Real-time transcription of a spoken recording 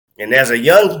And as a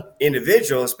young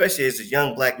individual, especially as a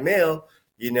young black male,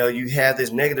 you have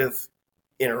this negative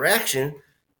interaction,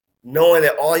 knowing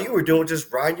that all you were doing was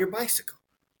just riding your bicycle,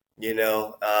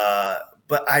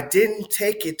 but I didn't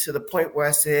take it to the point where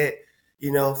I said,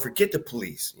 forget the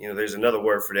police. There's another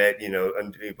word for that,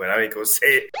 but I ain't gonna say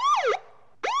it.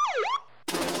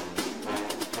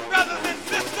 Brothers and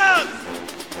sisters,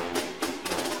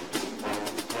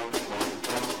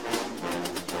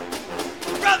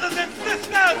 brothers and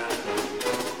sisters,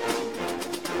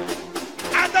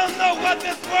 I don't know what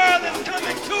this world is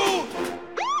coming to.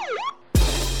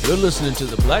 You're listening to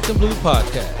the Black and Blue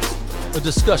Podcast, a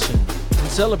discussion and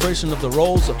celebration of the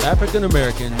roles of African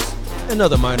Americans and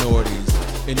other minorities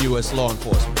in U.S. law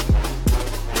enforcement.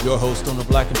 Your host on the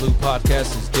Black and Blue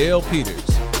Podcast is Dale Peters,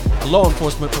 a law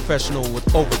enforcement professional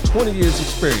with over 20 years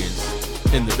experience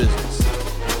in the business.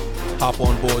 Hop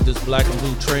on board this Black and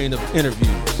Blue train of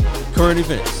interviews, current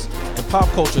events, and pop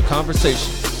culture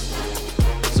conversations.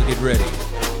 So get ready.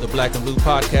 The Black and Blue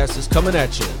Podcast is coming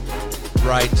at you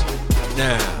right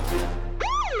now.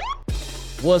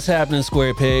 What's happening,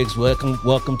 Square Pegs?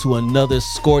 Welcome to another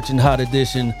scorching hot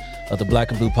edition of the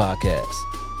Black and Blue Podcast.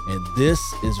 And this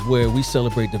is where we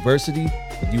celebrate diversity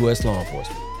in U.S. law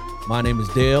enforcement. My name is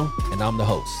Dale, and I'm the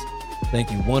host.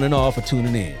 Thank you one and all for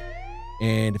tuning in.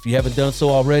 And if you haven't done so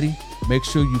already, make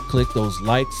sure you click those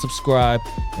like, subscribe,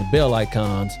 and bell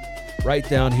icons right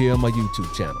down here on my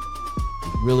YouTube channel.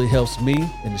 It really helps me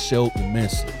and the show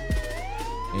immensely.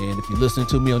 And if you're listening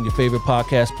to me on your favorite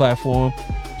podcast platform,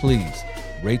 please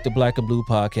rate the Black and Blue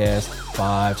Podcast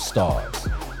 5 stars.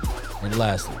 And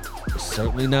lastly, but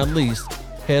certainly not least,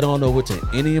 head on over to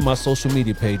any of my social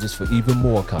media pages for even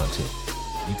more content.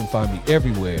 You can find me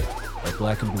everywhere at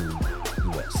Black and Blue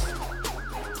US.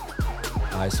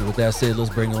 All right, so with that said,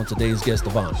 let's bring on today's guest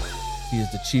of honor. He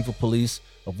is the chief of police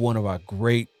of one of our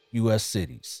great U.S.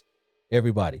 cities.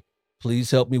 Everybody, please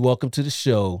help me welcome to the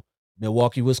show,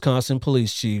 Milwaukee, Wisconsin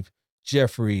Police Chief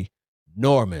Jeffrey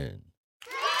Norman.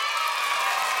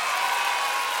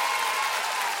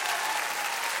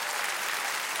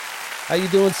 How you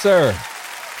doing, sir?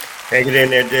 Hanging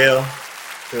in there, Dale.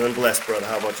 Feeling blessed, brother.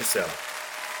 How about yourself?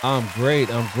 I'm great.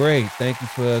 Thank you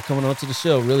for coming on to the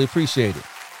show. Really appreciate it.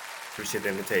 Appreciate the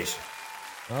invitation.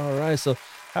 All right. So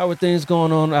how are things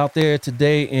going on out there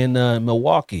today in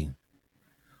Milwaukee?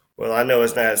 Well, I know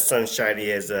it's not as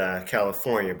sunshiny as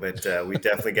California, but we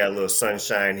definitely got a little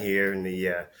sunshine here in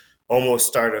the almost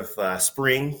start of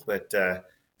spring. But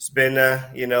it's been,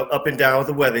 up and down with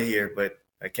the weather here, but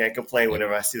I can't complain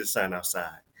whenever I see the sun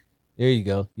outside. There you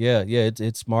go. Yeah.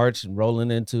 It's March and rolling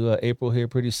into April here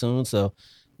pretty soon. So,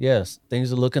 yes,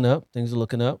 things are looking up.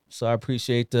 So I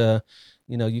appreciate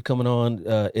you coming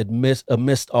on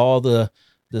amidst all the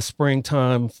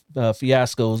springtime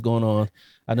fiascos going on.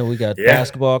 I know we got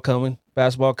basketball coming.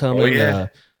 Oh,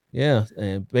 yeah.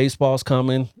 And baseball's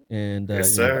coming. And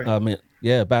yes, sir.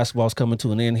 Basketball's coming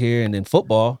to an end here, and then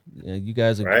football. You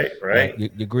guys are right.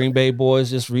 Your Green Bay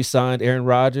boys just re-signed Aaron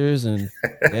Rodgers, and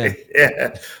yeah,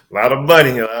 a lot of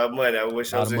money. I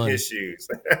wish I was in his shoes.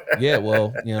 Yeah,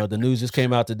 well, the news just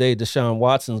came out today. Deshaun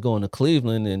Watson's going to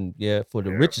Cleveland, and for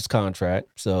the richest contract.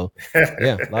 So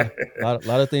a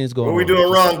lot of things going on. What are we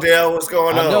doing wrong, Dale? What's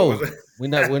going on? I know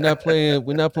we're not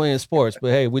playing sports, but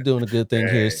hey, we're doing a good thing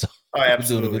here. So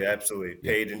absolutely. Yeah.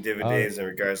 Paid in dividends in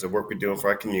regards to the work we're doing for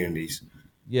our communities.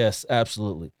 Yes,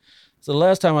 absolutely. So the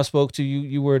last time I spoke to you,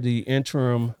 you were the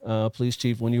interim police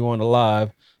chief when you were on the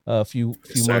live a few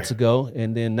months ago,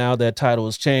 and then now that title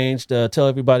has changed. Tell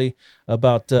everybody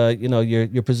about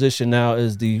your position now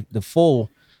as the full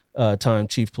time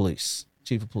chief of police.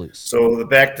 So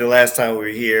back to the last time we were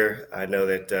here, I know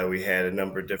that we had a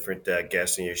number of different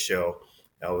guests in your show.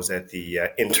 I was at the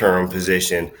interim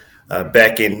position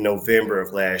back in November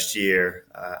of last year.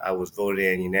 I was voted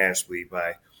in unanimously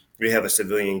by. We have a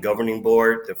civilian governing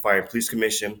board, the Fire and Police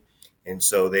Commission, and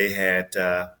so they had,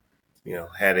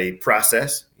 had a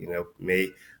process.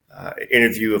 Made an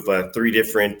interview of 3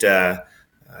 different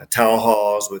town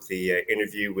halls with the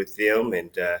interview with them,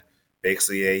 and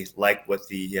basically they liked what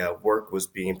the work was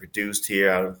being produced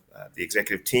here out of the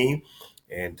executive team,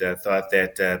 and thought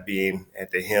that being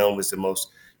at the helm was the most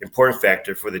important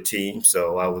factor for the team.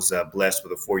 So I was blessed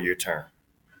with a 4-year term.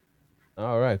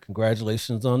 All right,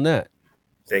 congratulations on that.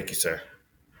 Thank you, sir.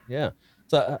 Yeah.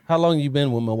 So how long have you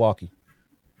been with Milwaukee?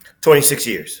 26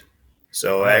 years.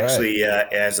 So actually,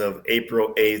 as of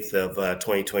April 8th of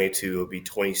 2022, it'll be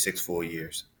 26 full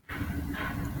years.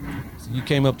 So you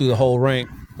came up through the whole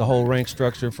rank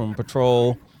structure from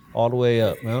patrol all the way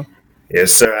up, huh?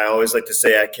 Yes, sir. I always like to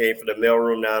say I came from the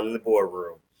mailroom, now I'm in the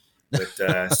boardroom.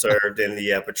 but served in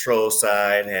the patrol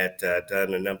side, had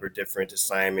done a number of different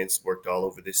assignments, worked all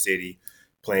over the city,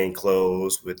 plain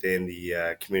clothes within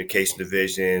the communication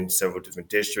division, several different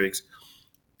districts.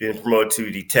 Been promoted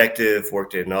to detective,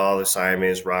 worked in all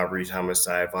assignments, robberies,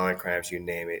 homicide, violent crimes, you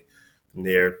name it. From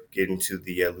there, getting to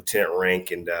the lieutenant rank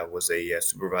and was a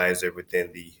supervisor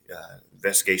within the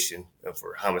investigation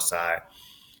for homicide.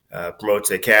 Promoted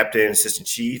to captain, assistant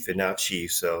chief, and now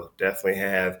chief. So definitely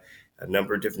have a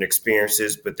number of different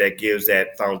experiences, but that gives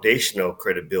that foundational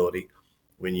credibility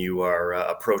when you are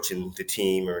approaching the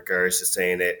team in regards to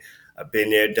saying that I've been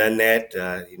there, done that,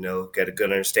 got a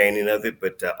good understanding of it,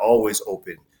 but always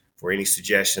open for any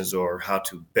suggestions or how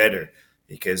to better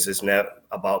because it's not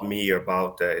about me or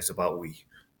about, it's about we.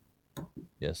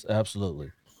 Yes,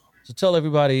 absolutely. So tell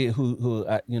everybody at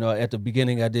the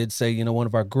beginning I did say one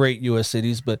of our great U.S.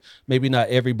 cities, but maybe not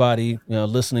everybody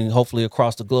listening, hopefully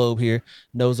across the globe here,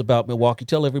 knows about Milwaukee.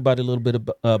 Tell everybody a little bit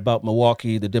about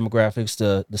Milwaukee, the demographics,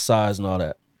 the size, and all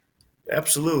that.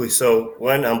 Absolutely. So,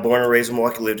 one, I'm born and raised in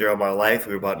Milwaukee, lived there all my life.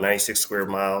 We're about 96 square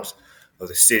miles of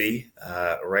the city.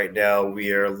 Right now,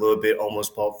 we are a little bit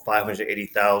almost about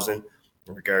 580,000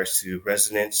 in regards to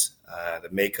residents. The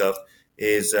makeup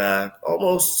is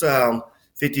almost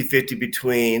 50-50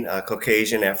 between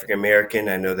Caucasian, African American.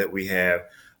 I know that we have,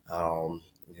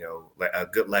 a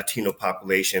good Latino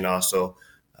population also.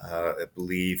 I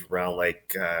believe around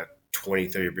like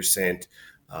 20-30%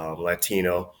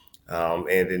 Latino.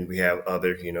 And then we have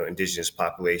other, indigenous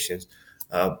populations.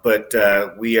 But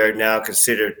we are now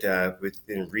considered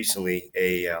within recently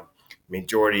a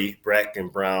majority black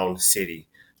and brown city.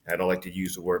 I don't like to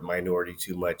use the word minority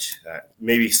too much.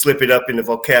 Maybe slip it up in the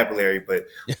vocabulary, but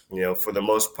for the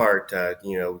most part,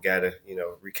 we got to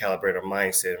recalibrate our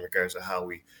mindset in regards to how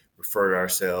we refer to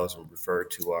ourselves and refer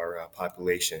to our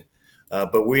population.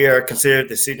 But we are considered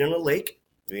the city on the lake.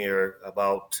 We are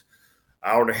about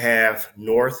hour and a half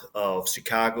north of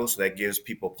Chicago, so that gives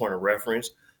people a point of reference.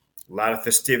 A lot of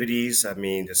festivities. I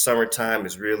mean, the summertime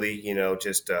is really,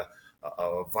 just a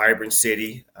vibrant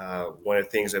city. One of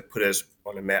the things that put us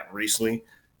on the map recently,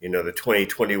 the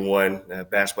 2021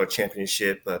 basketball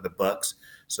championship, the Bucks.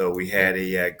 So we had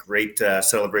a great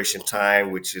celebration time,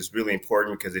 which is really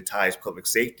important because it ties public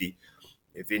safety.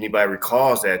 If anybody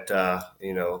recalls that,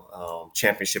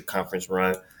 championship conference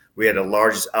run, we had the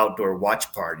largest outdoor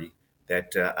watch party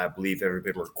that I believe ever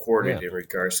been recorded Yeah. in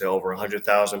regards to over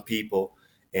 100,000 people.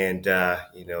 And, the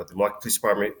Milwaukee Police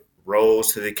Department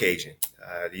rose to the occasion.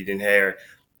 You didn't have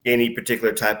any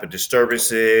particular type of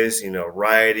disturbances,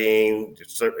 rioting,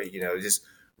 it just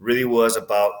really was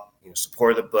about,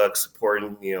 supporting the Bucks,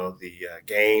 supporting, the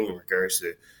game in regards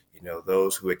to,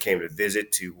 those who had came to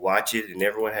visit to watch it, and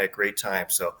everyone had a great time.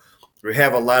 So we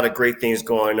have a lot of great things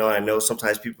going on. I know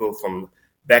sometimes people from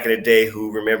back in the day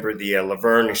who remember the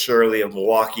Laverne and Shirley of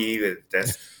Milwaukee.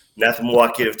 That's not the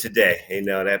Milwaukee of today.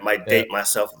 That might Yeah. date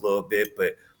myself a little bit,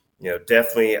 but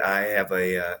definitely I have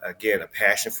a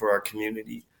passion for our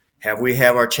community. Have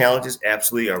our challenges?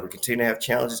 Absolutely. Are we continue to have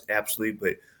challenges? Absolutely.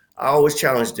 But I always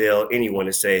challenge Dale, anyone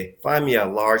to say, find me a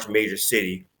large major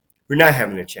city. We're not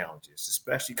having the challenges,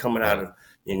 especially coming out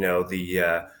Right. of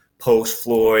the post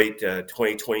Floyd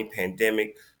 2020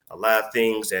 pandemic, a lot of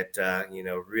things that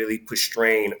really put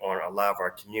strain on a lot of our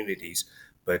communities.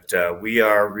 But we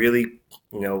are really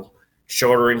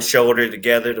shoulder and shoulder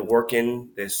together to work in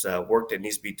this work that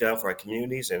needs to be done for our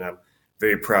communities, and I'm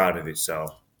very proud of it. So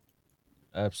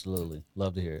Absolutely.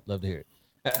 Love to hear it. Love to hear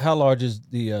it. How large is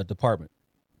the department?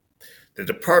 the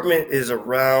department is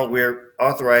around. We're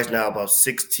authorized now about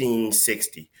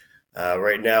 1660.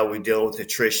 Right now, we deal with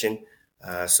attrition.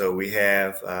 So we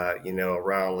have,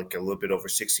 around like a little bit over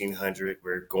 1,600.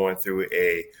 We're going through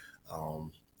a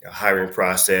hiring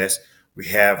process. We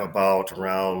have about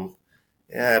around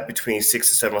between 600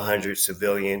 to 700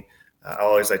 civilian. I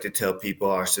always like to tell people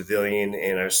our civilian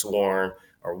and our sworn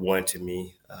are one to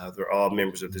me. They're all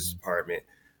members of this department.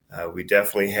 We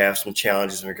definitely have some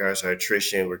challenges in regards to our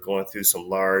attrition. We're going through some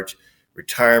large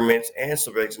retirements and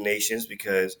some resignations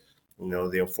because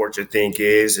the unfortunate thing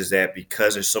is that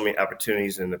because there's so many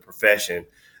opportunities in the profession,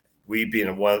 we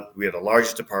are the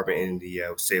largest department in the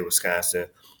state of Wisconsin.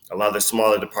 A lot of the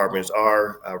smaller departments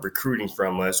are recruiting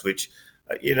from us, which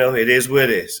it is what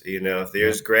it is. If Yep.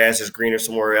 there's grass is greener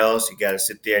somewhere else, you got to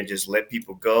sit there and just let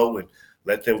people go and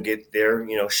let them get their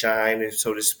shine,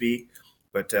 so to speak.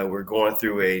 But we're going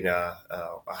through a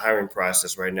hiring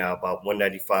process right now. About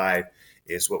 195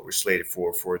 is what we're slated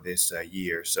for this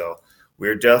year. So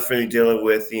we're definitely dealing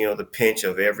with the pinch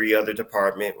of every other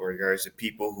department in regards to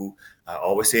people who I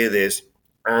always say this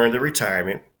earn the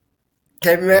retirement.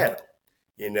 Can't be Yep. mad.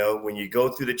 When you go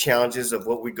through the challenges of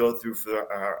what we go through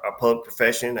for our public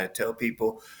profession, I tell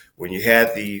people when you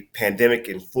had the pandemic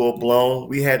in full blown,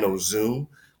 we had no Zoom.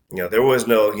 There was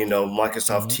no,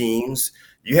 Microsoft Mm-hmm. Teams.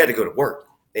 You had to go to work.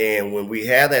 And when we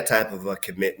have that type of a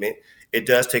commitment, it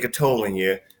does take a toll on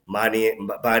your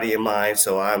body and mind.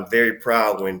 So I'm very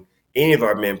proud when any of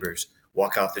our members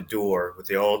walk out the door with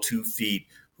their own 2 feet,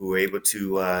 who are able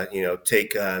to,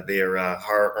 take their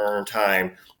hard-earned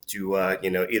time to,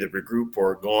 either regroup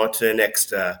or go on to the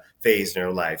next phase in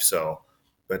their life. So,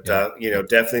 but Yeah.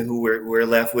 definitely who we're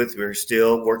left with, we're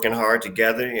still working hard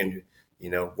together and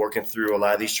working through a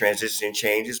lot of these transition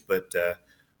changes. But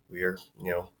we are,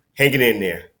 hanging in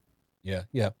there. Yeah.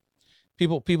 Yeah.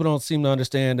 People don't seem to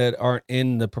understand that aren't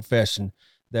in the profession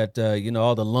that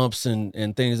all the lumps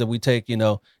and things that we take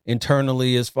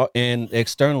internally as far and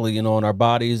externally on our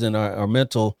bodies and our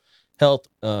mental health,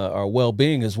 our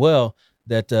well-being as well,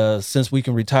 that since we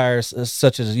can retire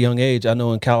such as a young age. I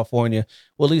know in California,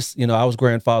 well, at least I was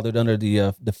grandfathered under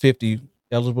the 50,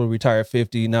 eligible to retire at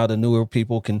 50. Now the newer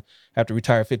people can have to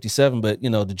retire at 57, but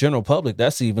the general public,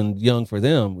 that's even young for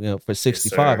them, for Yes,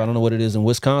 65. I sir. don't know what it is in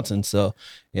Wisconsin. So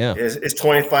yeah. It's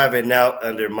 25 and now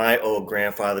under my old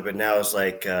grandfather, but now it's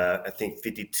like I think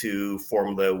 52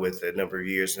 formula with a number of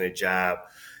years in a job.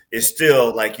 It's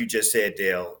still like you just said,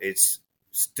 Dale. It's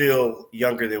still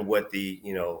younger than what the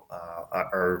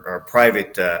our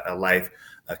private life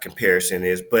comparison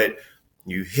is, but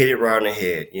you hit it right on the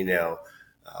head.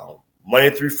 Uh,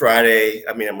 Monday through Friday.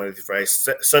 I mean, not Monday through Friday,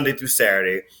 Sunday through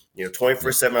Saturday.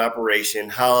 24/7 operation,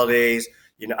 holidays.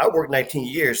 I worked 19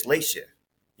 years late shift.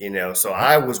 So Yep.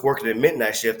 I was working a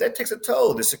midnight shift. That takes a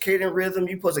toll. The circadian rhythm,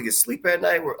 you're supposed to get sleep at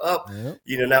night. We're up.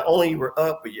 Yep. Not only we're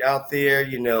up, but you're out there,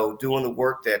 doing the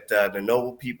work that the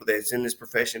noble people that's in this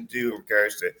profession do in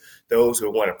regards to those who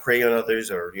want to prey on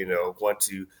others or, want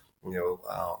to,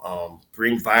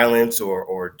 bring violence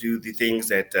or do the things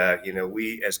that,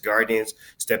 we as guardians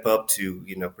step up to,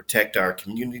 protect our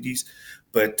communities.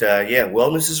 But yeah,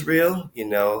 wellness is real.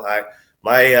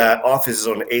 My office is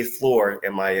on the 8th floor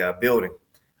in my building.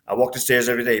 I walk the stairs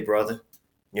every day, brother.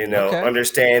 Okay.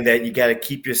 Understand that you got to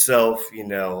keep yourself,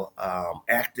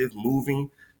 active,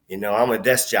 moving. I'm a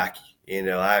desk jockey.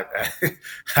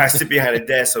 I sit behind a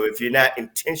desk. So if you're not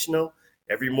intentional,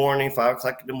 every morning, 5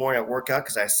 o'clock in the morning, I work out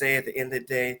because I say at the end of the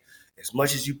day, as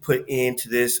much as you put into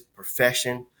this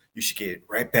profession, you should get it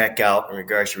right back out in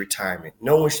regards to retirement.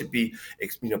 No one should be,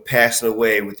 passing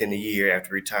away within a year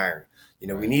after retiring.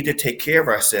 We Right. need to take care of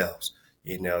ourselves.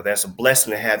 That's a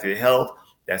blessing to have your health.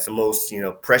 That's the most,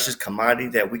 precious commodity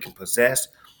that we can possess.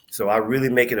 So I really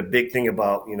make it a big thing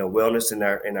about, wellness in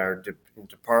our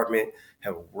department,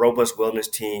 have a robust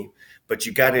wellness team, but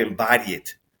you got to embody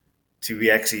it to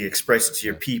actually express it to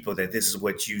your Yeah. people that this is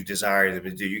what you desire them to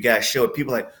do. You got to show it.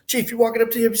 People like, Chief, you walking up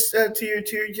to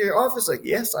your office? Like,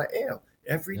 yes, I am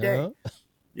every day.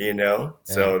 Uh-huh.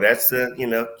 So Hey. that's the,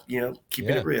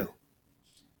 keeping Yeah. it real.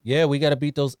 Yeah, we got to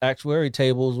beat those actuary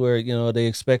tables where they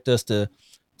expect us to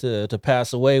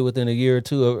pass away within a year or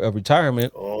two of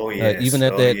retirement, Oh even yes.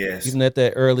 at Oh that yes. even at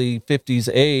that early 50s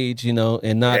age,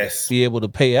 and not Yes. be able to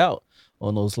pay out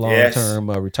on those long Yes. term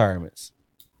retirements.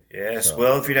 Yes, So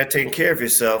well, if you're not taking care of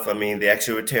yourself, I mean, the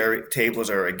actuary tables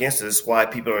are against us. Why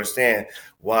people don't understand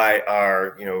why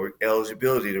our,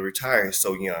 eligibility to retire is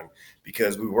so young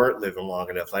because we weren't living long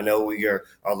enough. I know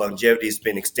our longevity has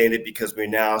been extended because we're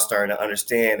now starting to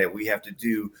understand that we have to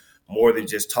do more than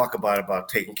just talk about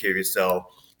taking care of yourself,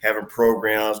 having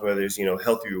programs, whether it's,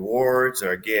 healthy rewards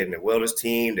or again, the wellness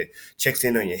team that checks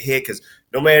in on your head. Because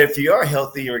no matter if you are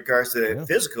healthy in regards to the yeah,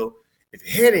 physical, if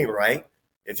your head ain't right,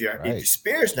 if your right,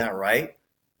 spirit's not right,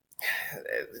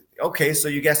 okay, so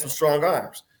you got some strong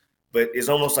arms. But it's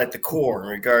almost like the core in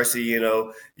regards to,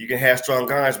 you can have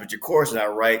strong arms, but your core is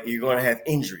not right, you're going to have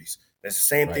injuries. That's the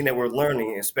same thing right, that we're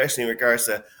learning, especially in regards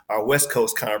to our West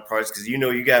Coast counterparts, because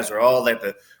you guys are all at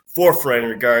the forefront in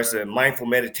regards to mindful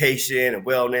meditation and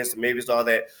wellness, and maybe it's all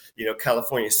that,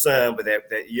 California sun, but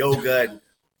that yoga and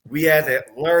we had to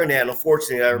learn that.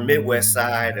 Unfortunately, our Midwest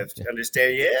side of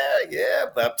understand, yeah.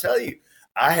 But I'm telling you,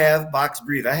 I have box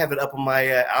breathing. I have it up on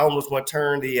my. I almost want to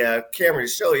turn the camera to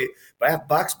show you, but I have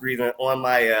box breathing on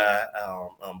my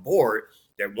board.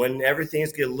 That when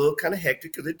everything's get a little kind of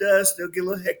hectic, because it does still get a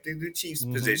little hectic in the Chiefs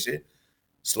mm-hmm, position,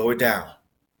 slow it down,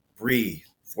 breathe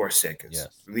 4 seconds, yes,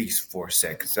 release 4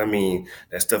 seconds. I mean,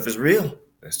 that stuff is real.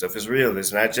 That stuff is real.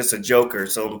 It's not just a joke or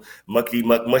some mucky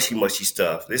muck mushy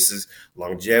stuff. This is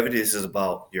longevity. This is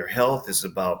about your health. This is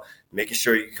about making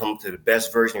sure you come to the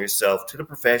best version of yourself, to the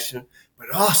profession, but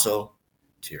also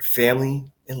to your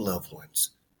family and loved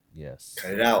ones. yes,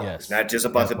 Cut it out. It's yes, not just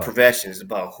about that the part. profession. It's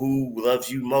about who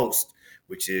loves you most.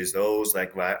 which is those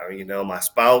like my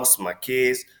spouse, my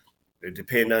kids. They're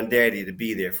depending on daddy to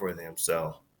be there for them.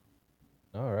 So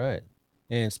All right.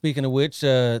 And speaking of which,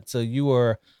 so you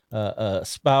are a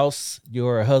spouse,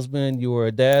 you're a husband, you are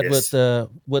a dad. yes.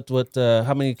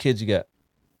 How many kids you got?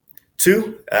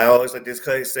 Two, I always like this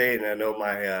cuz say, and I know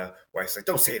my wife's like,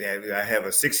 don't say that. I have a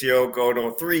 6-year-old going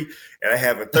on 3, and I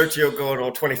have a 13-year-old going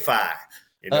on 25.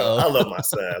 Uh I oh. love my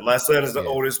son. My son is the Yeah.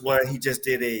 oldest one. He just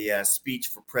did a speech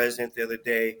for president the other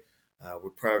day.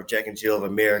 We're proud of Jack and Jill of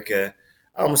America.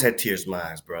 I almost had tears in my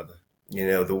eyes, brother.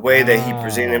 The way that he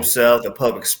presented Wow. himself, the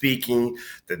public speaking,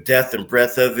 the depth and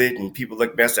breadth of it, and people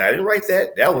look back and say, I didn't write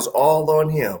that. That was all on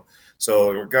him.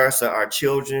 So in regards to our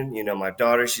children, my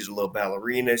daughter, she's a little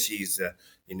ballerina. She's a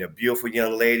beautiful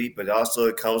young lady, but also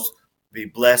it comes to be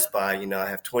blessed by I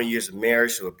have 20 years of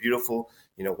marriage to a beautiful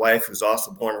wife who's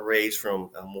also born and raised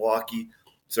from Milwaukee.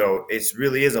 So it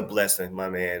really is a blessing, my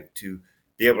man, to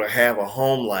be able to have a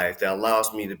home life that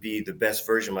allows me to be the best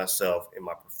version of myself in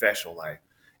my professional life.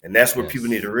 And that's what people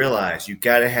need Yes. to realize. You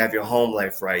got to have your home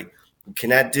life right. You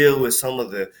cannot deal with some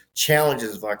of the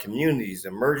challenges of our communities, the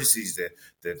emergencies,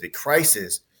 the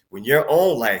crisis, when your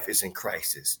own life is in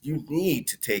crisis. You need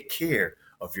to take care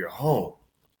of your home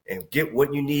and get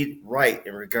what you need right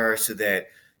in regards to that.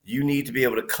 You need to be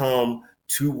able to come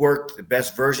to work the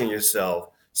best version of yourself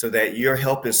so that you're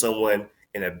helping someone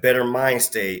in a better mind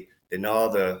state than all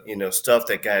the stuff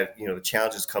that got the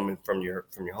challenges coming from your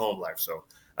home life. So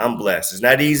I'm blessed. It's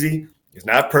not easy. It's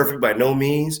not perfect by no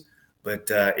means, but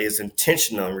it's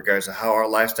intentional in regards to how our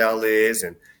lifestyle is.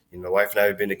 And my wife and I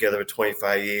have been together for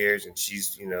 25 years, and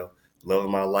she's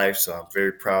loving my life. So I'm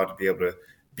very proud to be able to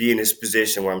be in this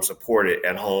position where I'm supported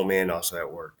at home and also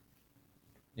at work.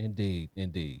 Indeed.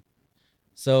 Indeed.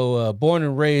 So, born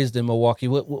and raised in Milwaukee,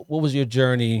 what was your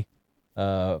journey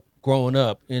growing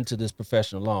up into this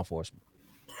professional law enforcement?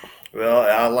 Well,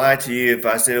 I'll lie to you if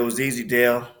I said it was easy,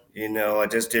 Dale. I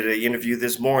just did an interview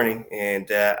this morning, and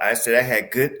I said I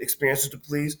had good experiences with the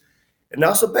police and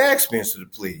also bad experiences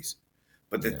with the police.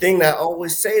 But the Yeah. thing that I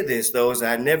always say this though is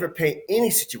I never paint any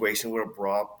situation with a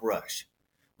broad brush.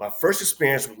 My first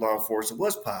experience with law enforcement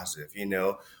was positive.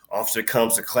 Officer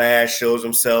comes to class, shows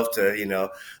himself to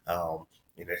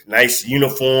nice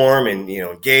uniform and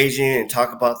engaging and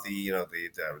talk about the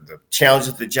challenges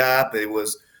of the job. But it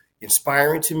was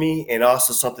inspiring to me and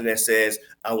also something that says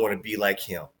I want to be like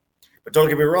him. But don't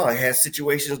get me wrong, I had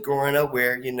situations growing up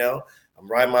where, I'm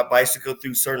riding my bicycle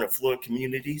through certain affluent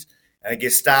communities and I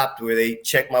get stopped where they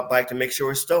check my bike to make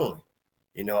sure it's stolen.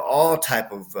 All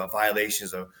type of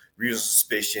violations of reasonable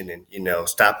suspicion and,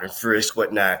 stop and frisk,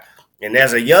 whatnot. And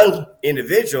as a young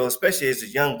individual, especially as a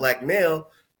young black male,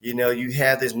 you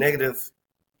have this negative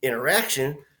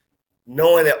interaction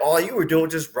knowing that all you were doing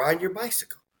was just riding your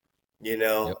bicycle you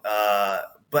know. Yep.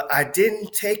 But I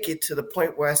didn't take it to the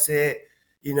point where I said,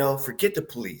 forget the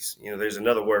police. There's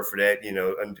another word for that,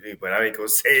 but I ain't gonna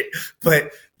say it.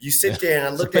 But you Yeah. sit there and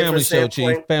I It's a looked at it from a family show, Chief.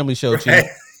 standpoint, Family show, Chief. right?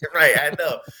 Right. I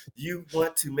know. You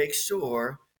want to make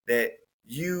sure that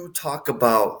you talk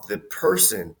about the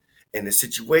person and the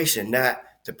situation, not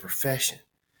the profession.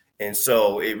 And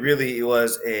so it really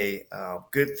was a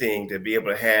good thing to be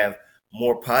able to have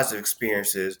more positive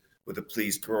experiences with the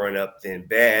police growing up than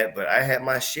bad. But I had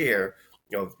my share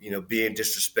of being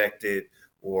disrespected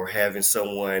or having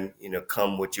someone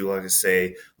come what you want to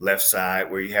say left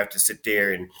side where you have to sit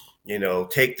there and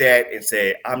take that and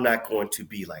say I'm not going to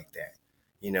be like that.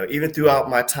 Even Yeah. throughout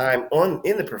my time on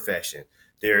in the profession,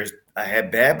 I had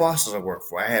bad bosses I worked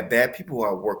for. I had bad people who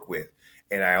I worked with.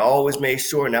 And I always made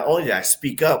sure not only did I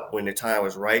speak up when the time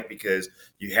was right, because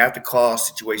you have to call a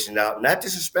situation out, not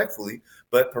disrespectfully,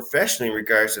 but professionally in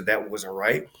regards to that wasn't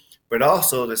right, but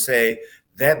also to say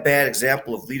that bad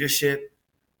example of leadership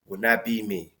would not be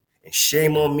me. And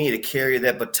shame Yeah. on me to carry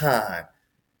that baton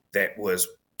that was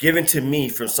given to me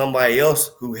from somebody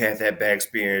else who had that bad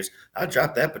experience. I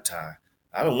dropped that baton.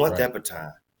 I don't want Right. that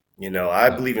baton. I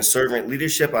Yep. believe in servant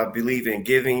leadership. I believe in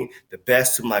giving the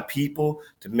best to my people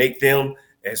to make them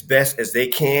as best as they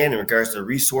can in regards to the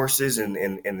resources and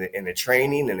the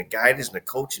training and the guidance and the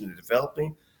coaching and the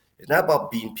developing. It's not about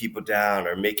beating people down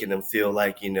or making them feel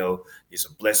like, it's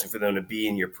a blessing for them to be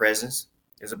in your presence.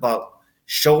 It's about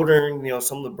shouldering,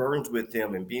 some of the burdens with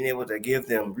them and being able to give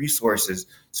them resources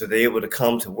so they're able to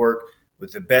come to work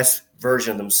with the best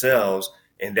version of themselves,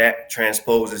 and that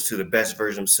transposes to the best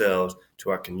version of themselves to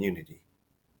our community.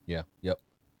 Yeah. Yep.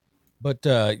 But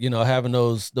having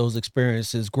those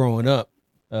experiences growing up,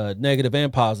 negative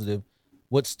and positive,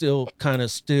 what still kind of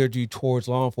steered you towards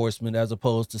law enforcement as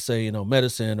opposed to, say,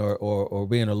 medicine or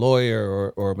being a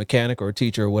lawyer or a mechanic or a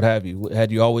teacher or what have you?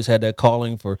 Had you always had that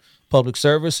calling for public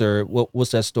service, or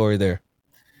what's that story there?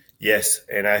 Yes,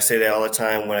 and I say that all the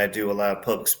time when I do a lot of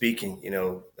public speaking.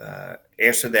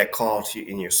 Answer that call to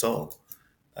in your soul.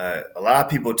 A lot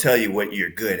of people tell you what you're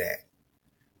good at,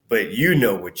 but you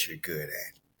know what you're good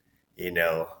at.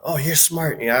 Oh, you're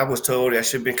smart. I was told I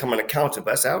should become an accountant,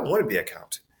 but I said I don't want to be an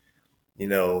accountant.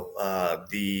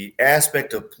 The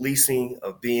aspect of policing,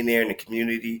 of being there in the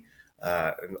community.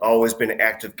 I've always been an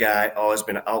active guy, always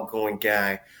been an outgoing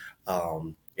guy,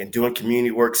 and doing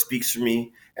community work speaks for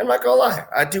me. And I'm not gonna lie,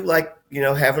 I do like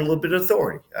having a little bit of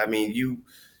authority. I mean, you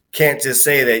can't just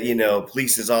say that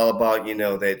police is all about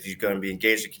that you're going to be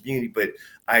engaged in the community, but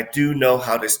I do know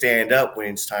how to stand up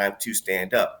when it's time to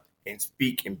stand up and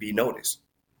speak and be noticed.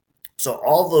 So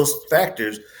all those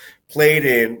factors played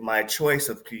in my choice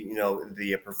of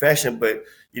the profession. But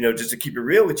just to keep it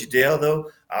real with you, Dale, though,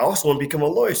 I also want to become a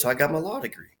lawyer, so I got my law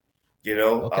degree. I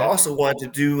Okay. also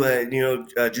wanted to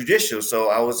do judicial, so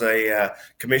I was a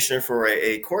commissioner for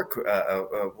a court,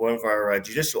 one of our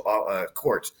judicial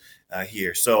courts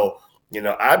here. So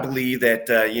I believe that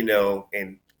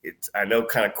and it's I know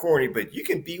kind of corny, but you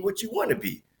can be what you want to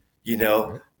be. You know,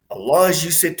 Right. as long as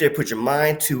you sit there, put your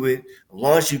mind to it, as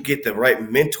long as you get the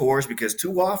right mentors, because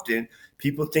too often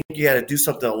people think you got to do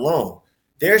something alone.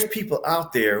 There's people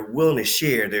out there willing to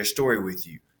share their story with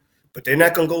you, but they're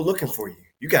not going to go looking for you.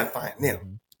 You got to find them.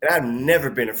 Hmm. And I've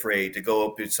never been afraid to go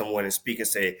up to someone and speak and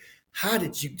say, how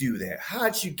did you do that? How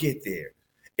did you get there?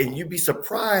 And you'd be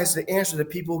surprised the answer that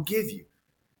people give you.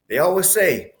 They always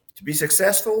say to be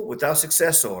successful without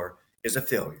successor is a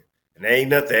failure. And that ain't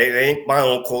nothing. That ain't my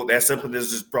own quote. That's something that's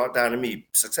just brought down to me.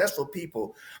 Successful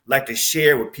people like to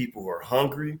share with people who are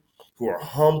hungry, who are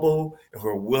humble, and who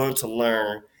are willing to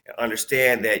learn and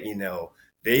understand that,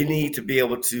 they need to be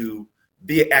able to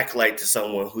be an acolyte to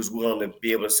someone who's willing to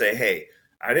be able to say, hey,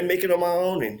 I didn't make it on my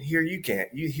own, and here you can.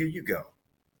 Here you go.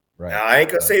 Right. Now, I ain't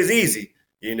gonna Right. say it's easy.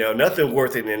 Nothing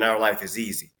worth it in our life is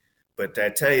easy. But I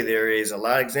tell you, there is a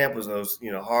lot of examples of those,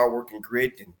 hard work and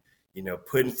grit and,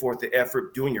 putting forth the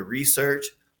effort, doing your research.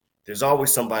 There's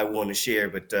always somebody willing to share.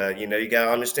 But, you got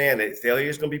to understand that failure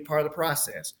is going to be part of the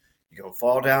process. You're going to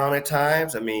fall down at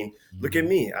times. I mean, look at Hmm.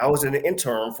 me. I was in an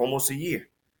intern for almost a year.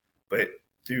 But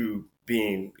through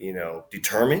being,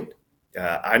 determined,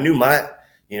 I knew my,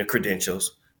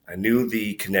 credentials. I knew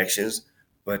the connections,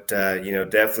 but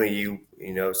definitely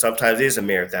sometimes it is a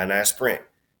marathon, not a sprint.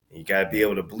 And you got to be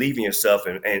Right. able to believe in yourself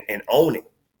and own it,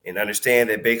 and understand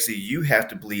that basically you have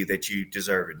to believe that you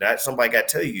deserve it, not somebody got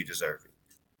to tell you you deserve it.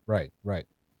 Right. Right.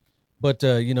 But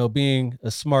being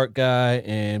a smart guy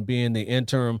and being the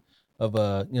interim of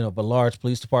a large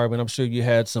police department, I'm sure you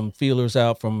had some feelers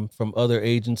out from other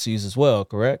agencies as well,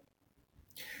 correct?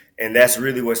 And that's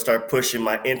really what started pushing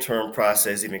my intern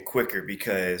process even quicker,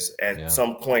 because at Yeah.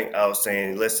 some point I was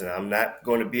saying, listen, I'm not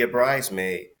going to be a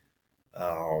bridesmaid.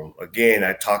 Again,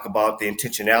 I talk about the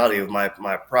intentionality of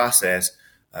my process.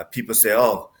 People say,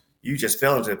 "Oh, you just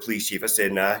fell into the police chief." I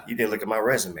said, "Nah, you didn't look at my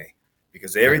resume,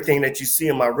 because Right. everything that you see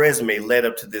in my resume led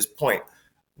up to this point."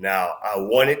 Now, I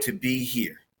wanted to be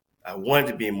here. I wanted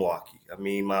to be in Milwaukee. I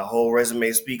mean, my whole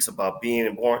resume speaks about being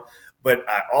and born, but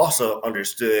I also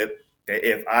understood that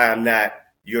if I am not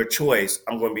your choice,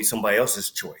 I'm going to be somebody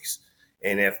else's choice.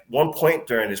 And at one point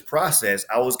during this process,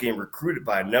 I was getting recruited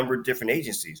by a number of different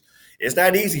agencies. It's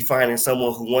not easy finding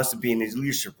someone who wants to be in these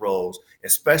leadership roles,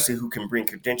 especially who can bring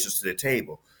credentials to the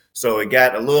table. So it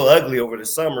got a little ugly over the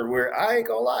summer, where I ain't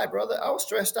gonna lie, brother, I was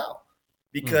stressed out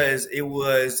Mm. because it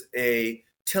was a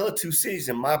tale of two cities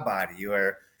in my body,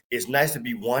 where it's nice to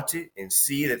be wanted and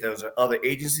see that there's other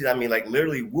agencies. I mean, like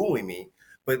literally wooing me,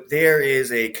 but there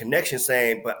is a connection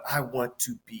saying, but I want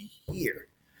to be here.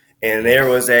 And there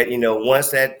Yes. was that, once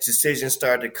that decision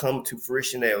started to come to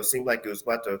fruition, that it seemed like it was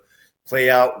about to play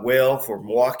out well for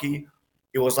Milwaukee.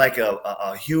 It was like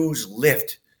a huge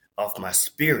lift off my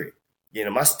spirit.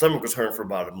 My stomach was hurting for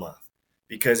about a month,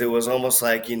 because it was almost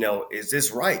like, is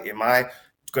this right? Am I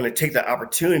going to take the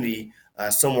opportunity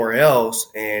somewhere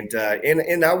else? And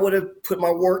I would have put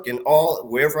my work in all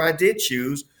wherever I did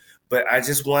choose, but I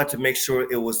just wanted to make sure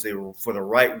it was for the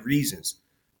right reasons.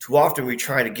 Too often we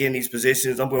try to get in these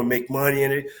positions. I'm going to make money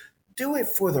in it. Do it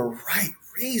for the right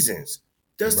reasons.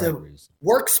 The Does right the reason.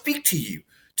 work speak to you?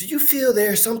 Do you feel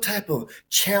there's some type of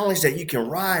challenge that you can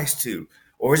rise to?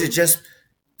 Or is it just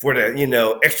for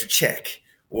the, extra check,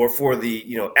 or for the,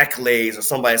 accolades, or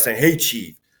somebody saying, hey,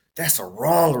 chief, that's a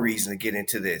wrong reason to get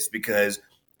into this, because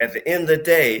at the end of the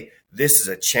day, This is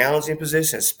a challenging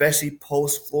position, especially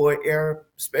post Floyd era,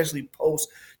 especially post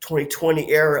 2020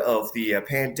 era of the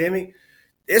pandemic.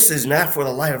 This is not for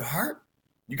the light of heart.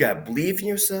 You got to believe in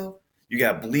yourself. You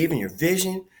got to believe in your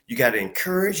vision. You got to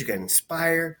encourage. You got to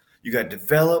inspire. You got to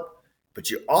develop. But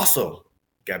you also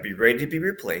got to be ready to be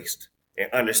replaced and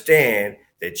understand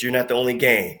that you're not the only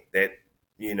game. That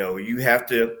you have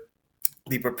to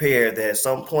be prepared that at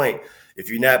some point, if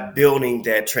you're not building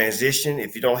that transition,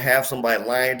 if you don't have somebody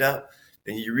lined up,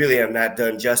 then you really have not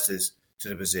done justice to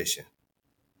the position.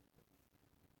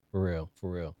 For real,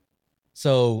 for real.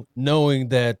 So knowing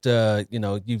that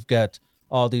you've got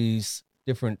all these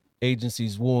different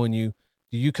agencies wooing you,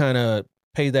 do you kind of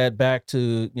pay that back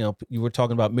to, you were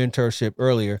talking about mentorship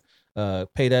earlier,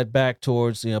 pay that back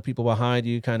towards, people behind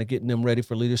you, kind of getting them ready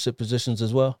for leadership positions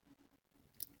as well?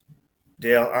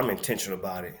 Dale, I'm intentional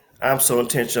about it. I'm so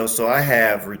intentional. So I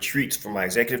have retreats for my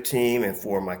executive team and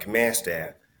for my command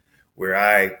staff where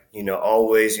I,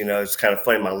 always, it's kind of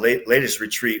funny. My latest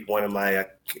retreat, one of my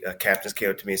captains came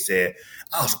up to me and said,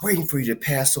 I was waiting for you to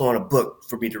pass on a book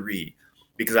for me to read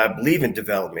because I believe in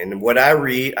development. And what I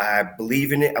read, I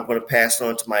believe in it. I'm going to pass it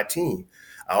on to my team.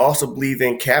 I also believe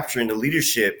in capturing the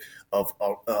leadership of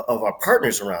our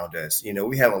partners around us.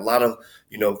 We have a lot of,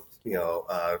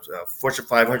 Fortune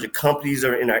 500 companies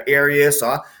are in our area.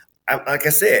 So like I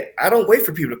said, I don't wait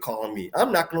for people to call on me.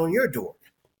 I'm knocking on your door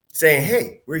saying,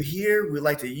 hey, we're here. We'd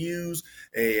like to use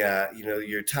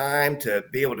your time to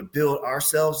be able to build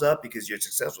ourselves up because you're a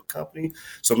successful company.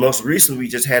 So most recently, we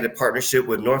just had a partnership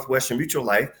with Northwestern Mutual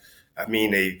Life. I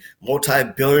mean, a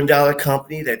multi-billion-dollar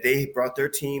company that they brought their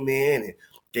team in and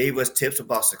gave us tips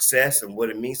about success and what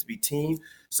it means to be team.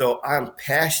 So I'm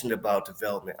passionate about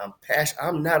development.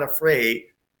 I'm not afraid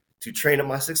to train up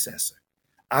my successor.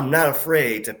 I'm not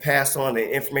afraid to pass on the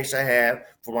information I have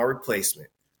for my replacement.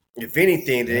 If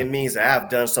anything, then Yeah. it means that I've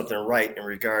done something right in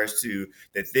regards to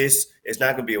that this is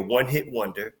not going to be a one-hit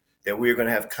wonder, that we're going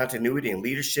to have continuity and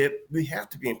leadership. We have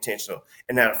to be intentional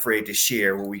and not afraid to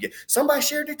share what we get. Somebody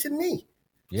shared it to me.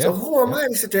 So Yeah. who am Yep. I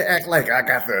to sit there and act like I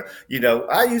got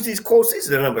I use these quotes. These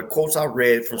are the number of quotes I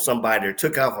read from somebody that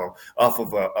took off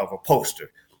of a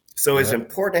poster. So it's Yep.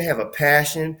 important to have a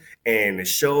passion and to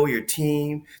show your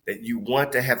team that you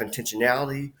want to have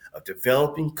intentionality of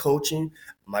developing, coaching.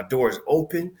 My door is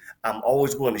open. I'm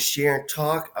always willing to share and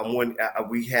talk.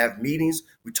 We have meetings.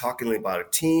 We're talking about a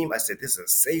team. I said, this is a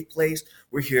safe place.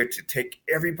 We're here to take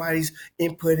everybody's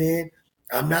input in.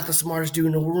 I'm not the smartest dude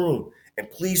in the room. And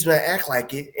please do not act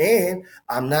like it. And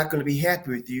I'm not going to be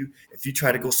happy with you if you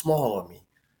try to go small on me.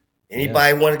 Yeah.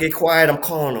 Anybody want to get quiet, I'm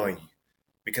calling on you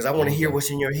because I There want to you hear go. what's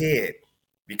in your head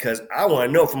because I want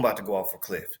to know if I'm about to go off a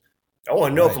cliff. I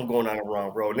want to know if Right. I'm going down the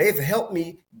wrong road. And they've helped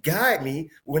me, guide me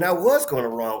when I was going the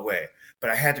wrong way. But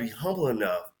I had to be humble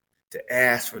enough to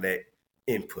ask for that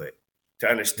input, to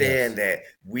understand Yes. that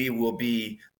we will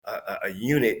be a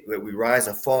unit where we rise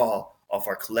and fall off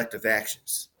our collective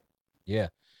actions. Yeah.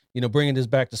 Bringing this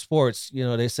back to sports,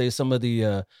 they say some of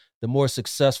the more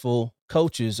successful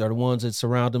coaches are the ones that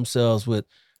surround themselves with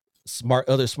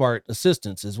other smart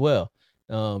assistants as well.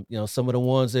 Some of the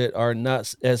ones that are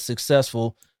not as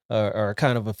successful are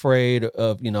kind of afraid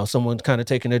of, someone kind of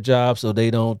taking their job, so they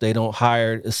don't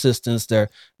hire assistants that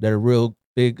are real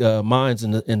big minds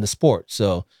in the sport.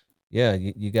 So yeah,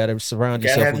 you got to You surround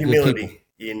got to yourself have with good people.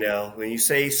 humility. When you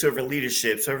say servant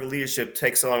leadership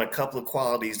takes on a couple of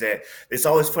qualities that it's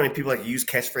always funny. People like to use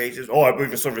catchphrases. Oh, I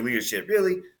believe in servant leadership.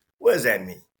 Really? What does that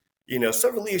mean?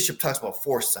 Servant leadership talks about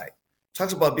foresight,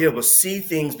 talks about being able to see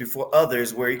things before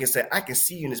others, where you can say, I can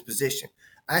see you in this position.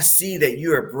 I see that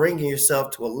you are bringing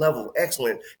yourself to a level of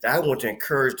excellence that I want to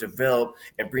encourage, develop,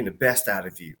 and bring the best out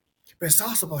of you. But it's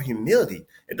also about humility.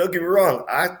 And don't get me wrong,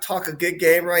 I talk a good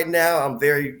game right now. I'm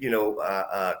very,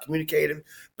 communicative,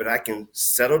 but I can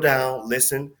settle down,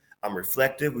 listen. I'm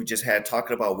reflective. We just had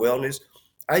talking about wellness.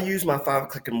 I use my 5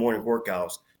 o'clock in the morning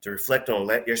workouts to reflect on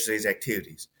yesterday's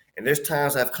activities. And there's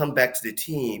times I've come back to the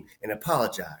team and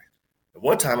apologized. And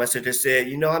one time I said,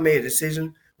 I made a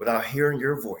decision without hearing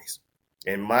your voice.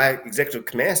 And my executive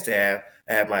command staff,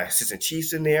 I have my assistant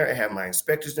chiefs in there, I have my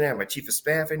inspectors in there, I have my chief of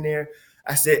staff in there.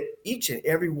 I said, each and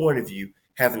every one of you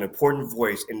have an important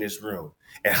voice in this room.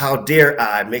 And how dare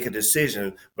I make a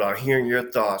decision without hearing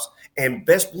your thoughts? And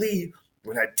best believe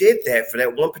when I did that for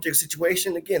that one particular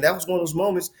situation, again, that was one of those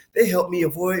moments they helped me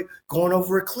avoid going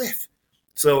over a cliff.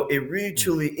 So it really Mm.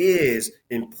 truly is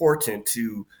important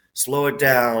to slow it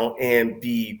down and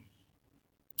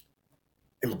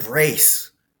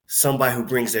embrace somebody who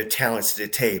brings their talents to the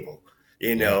table.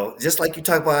 Yeah. Just like you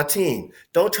talk about a team,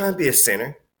 don't try and be a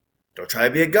center. Don't try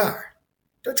to be a guard.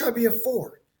 Don't try to be a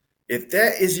forward. If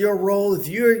that is your role, if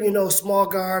you're, small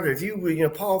guard, or if you,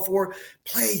 power forward,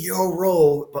 play your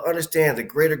role, but understand the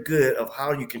greater good of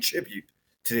how you contribute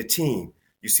to the team.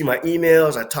 You see my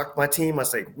emails, I talk to my team, I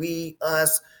say, we,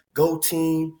 us, go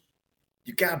team.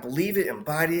 You got to believe it,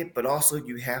 embody it, but also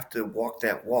you have to walk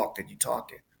that walk that you're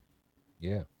talking.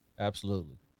 Yeah,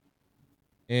 absolutely.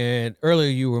 And earlier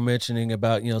you were mentioning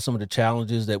about some of the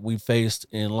challenges that we faced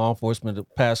in law enforcement the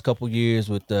past couple years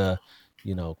with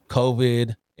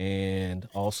COVID and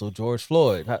also George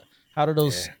Floyd. How do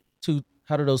those Yeah.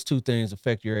 how do those two things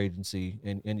affect your agency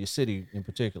and your city in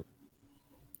particular?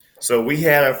 So we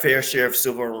had our fair share of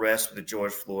civil unrest with the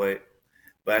George Floyd.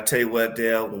 But I tell you what,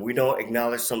 Dale, when we don't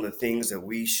acknowledge some of the things that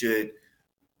we should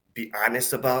be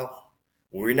honest about,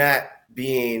 when we're not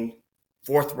being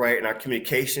forthright in our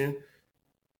communication,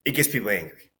 it gets people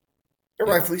angry. And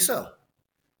Yep. rightfully so.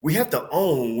 We have to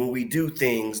own when we do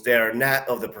things that are not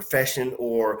of the profession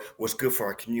or what's good for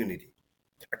our community.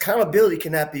 Accountability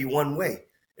cannot be one way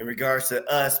in regards to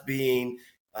us being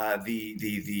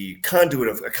the conduit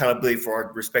of accountability for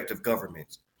our respective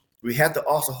governments. We have to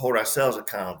also hold ourselves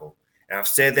accountable. And I've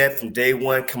said that from day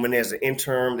one, coming in as an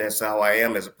intern. That's how I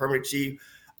am as a permanent chief.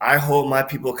 I hold my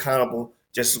people accountable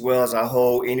just as well as I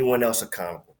hold anyone else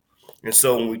accountable. And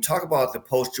so when we talk about the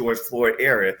post George Floyd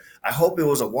era, I hope it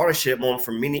was a watershed moment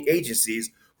for many agencies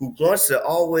who wants to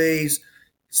always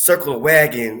circle the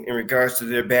wagon in regards to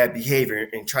their bad behavior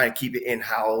and try to keep it in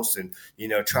house and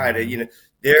try to Mhm.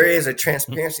 there is a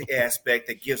transparency aspect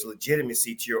that gives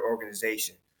legitimacy to your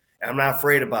organization. And I'm not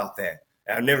afraid about that.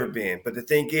 I've never been. But the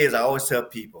thing is, I always tell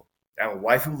people I have a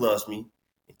wife who loves me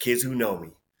and kids who know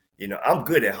me. I'm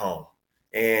good at home.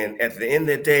 And at the end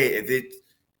of the day, if it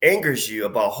angers you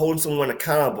about holding someone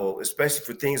accountable, especially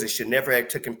for things that should never have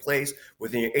taken place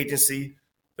within your agency,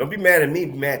 don't be mad at me,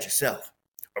 be mad at yourself.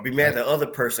 Or be mad at Right. the other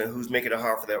person who's making it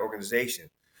hard for that organization.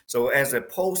 So, as a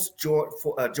post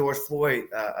George Floyd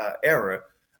era,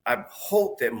 I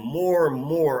hope that more and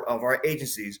more of our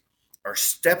agencies are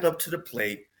stepping up to the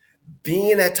plate,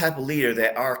 being that type of leader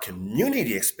that our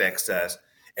community expects us,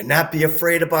 and not be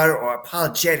afraid about it or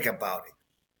apologetic about it.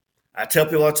 I tell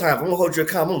people all the time, if I'm gonna hold you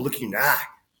accountable, I'm gonna look you in the eye.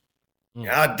 Mm,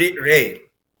 I did, hey,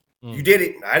 you mm. did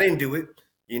it. I didn't do it.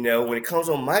 When it comes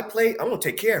on my plate, I'm gonna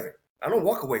take care of it. I don't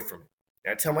walk away from it.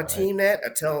 And I tell my Right. team that. I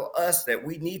tell us that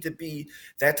we need to be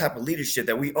that type of leadership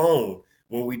that we own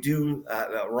when we do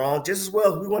wrong, just as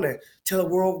well as we want to tell the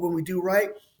world when we do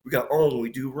right. We got to own when we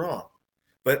do wrong.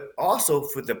 But also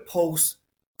for the post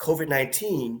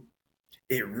COVID-19,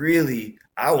 it really,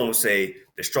 I won't say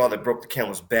the straw that broke the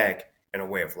camel's back in a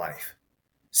way of life.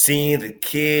 Seeing the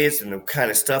kids and the kind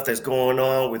of stuff that's going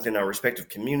on within our respective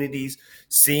communities,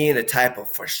 seeing the type of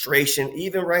frustration,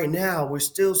 even right now, we're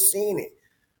still seeing it.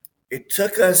 It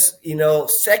took us,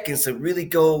 seconds to really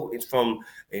go from,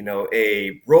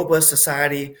 a robust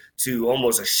society to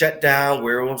almost a shutdown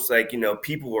where it was like,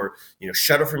 people were,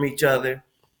 shut off from each other.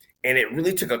 And it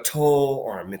really took a toll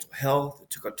on our mental health. It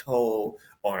took a toll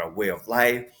on our way of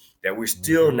life that we're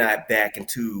still Mhm. not back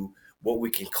into what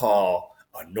we can call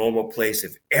a normal place,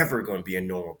 if ever going to be a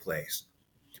normal place.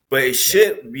 But it Yep.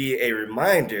 should be a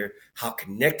reminder how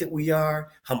connected we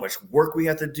are, how much work we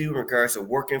have to do in regards to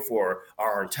working for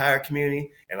our entire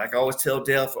community. And like I always tell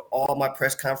Dale, for all my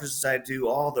press conferences I do,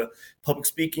 all the public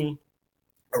speaking,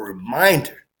 a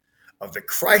reminder of the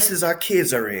crisis our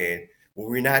kids are in when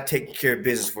we're not taking care of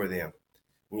business for them.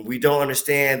 When we don't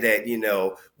understand that,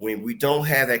 when we don't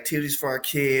have activities for our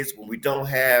kids, when we don't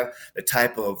have the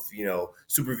type of,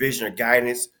 supervision or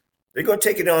guidance, they're going to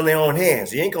take it on their own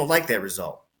hands. You ain't going to like that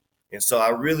result. And so I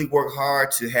really work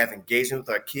hard to have engagement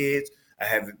with our kids. I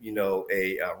have,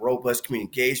 a robust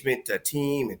community engagement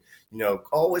team and,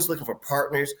 always looking for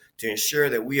partners to ensure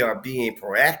that we are being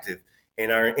proactive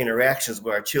in our interactions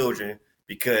with our children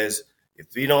because if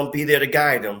we don't be there to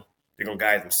guide them, they're going to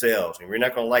guide themselves. And we're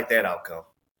not going to like that outcome.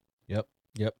 Yep.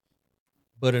 Yep.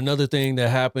 But another thing that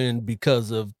happened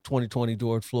because of 2020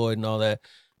 George Floyd and all that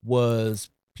was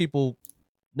people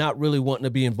not really wanting to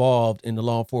be involved in the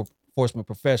law enforcement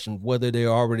profession, whether they're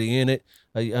already in it.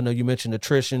 I know you mentioned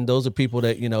attrition; those are people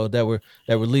that that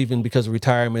were leaving because of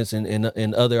retirements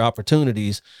and other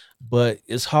opportunities. But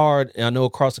it's hard. I know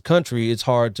across the country, it's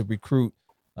hard to recruit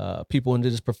people into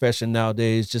this profession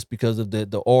nowadays, just because of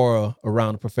the aura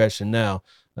around the profession now.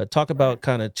 Talk Right. about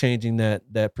kind of changing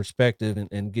that perspective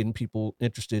and getting people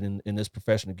interested in this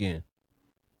profession again.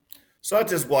 So I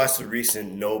just watched the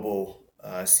recent Noble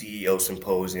CEO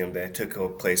symposium that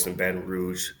took place in Baton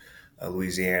Rouge,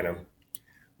 Louisiana.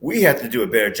 We have to do a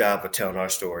better job of telling our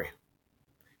story.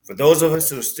 For those of us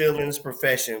who are still in this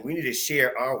profession, we need to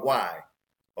share our why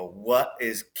of what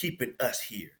is keeping us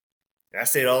here. And I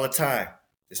say it all the time.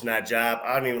 It's not a job.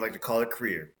 I don't even like to call it a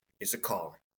career. It's a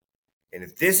calling. And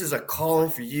if this is a calling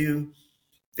for you,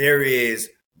 there is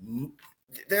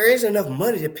there isn't enough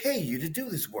money to pay you to do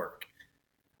this work.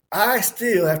 I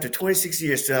still, after 26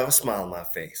 years, still have a smile on my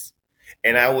face.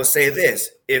 And I will say this: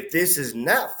 if this is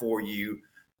not for you,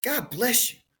 God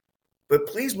bless you. But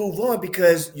please move on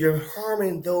because you're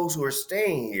harming those who are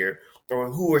staying here or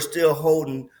who are still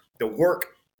holding the work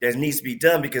that needs to be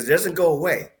done because it doesn't go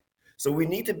away. So we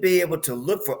need to be able to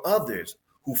look for others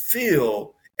who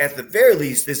feel, at the very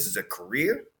least, this is a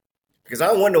career. Because I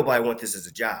don't want nobody to want this as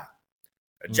a job.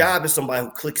 A job is somebody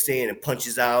who clicks in and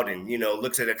punches out and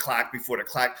looks at the clock before the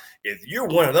clock. If you're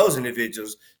one of those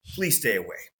individuals, please stay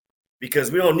away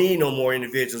because we don't need no more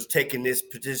individuals taking this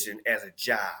position as a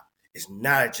job. It's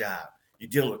not a job. You're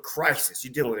dealing with crisis.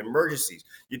 You're dealing with emergencies.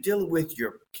 You're dealing with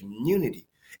your community.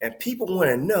 And people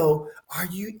want to know, are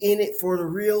you in it for the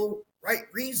real right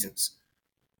reasons?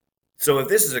 So if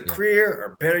this is a career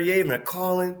or better yet, even a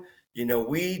calling,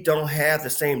 we don't have the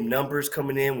same numbers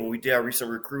coming in when we did our recent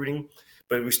recruiting,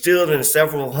 but we're still in the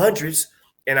several hundreds.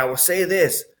 And I will say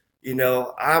this,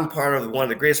 I'm part of one of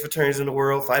the greatest fraternities in the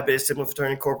world, Phi Beta Sigma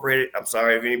Fraternity Incorporated. I'm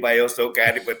sorry if anybody else don't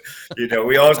got it, but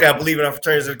we always got to believe in our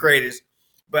fraternities are the greatest.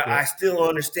 But I still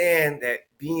understand that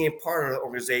being part of the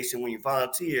organization when you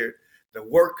volunteer, the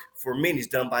work for many is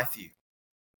done by few.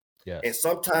 Yes. And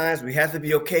sometimes we have to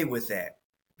be okay with that.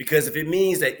 Because if it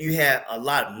means that you have a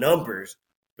lot of numbers,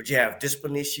 but you have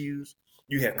discipline issues,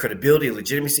 you have credibility and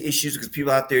legitimacy issues because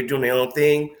people out there doing their own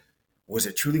thing, was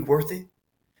it truly worth it?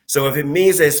 So if it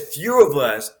means there's few of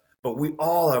us, but we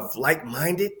all are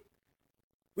like-minded,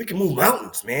 we can move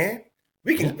mountains, man.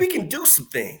 We can do some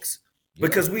things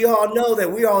because we all know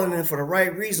that we're all in it for the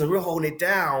right reasons. We're holding it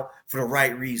down for the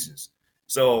right reasons.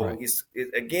 So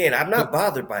again, I'm not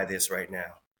bothered by this right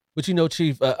now. But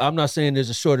Chief, I'm not saying there's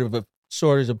a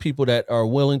shortage of people that are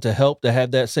willing to help, to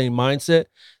have that same mindset.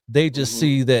 They just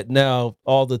see that now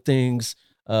all the things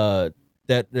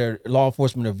that their law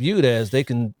enforcement are viewed as, they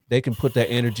can put that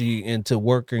energy into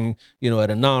working, at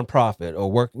a nonprofit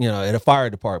or work, at a fire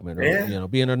department or,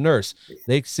 being a nurse.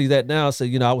 They see that now. So,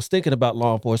 I was thinking about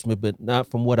law enforcement, but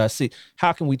not from what I see.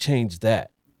 How can we change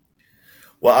that?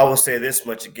 Well, I will say this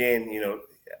much again,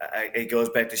 it goes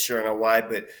back to sharing our why,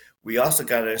 but we also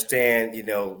got to understand,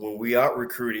 when we are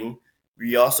recruiting,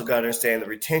 we also got to understand the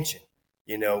retention.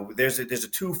 There's a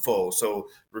twofold. So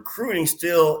recruiting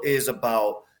still is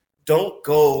about, don't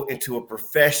go into a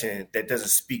profession that doesn't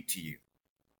speak to you.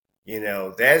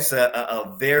 That's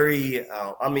a very,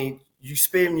 you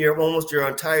spend almost your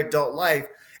entire adult life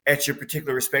at your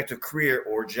particular respective career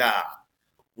or job.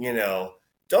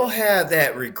 Don't have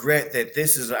that regret that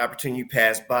this is an opportunity you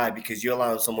pass by because you're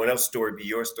allowing someone else's story to be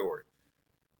your story.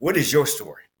 What is your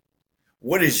story?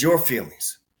 What is your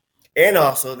feelings? And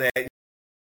also that,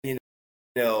 you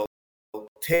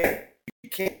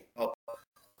can't help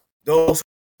those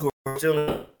who are still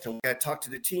in, and we got to talk to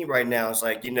the team right now. It's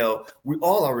like, we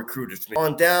all are recruiters.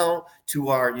 On down to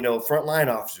our,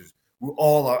 frontline officers. We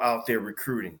all are out there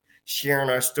recruiting, sharing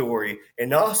our story,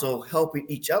 and also helping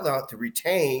each other out to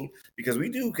retain because we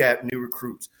do got new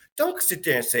recruits. Don't sit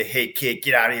there and say, hey, kid,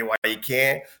 get out of here while you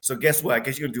can. So guess what? I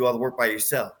guess you're going to do all the work by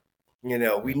yourself.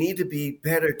 We need to be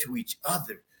better to each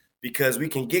other because we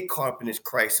can get caught up in this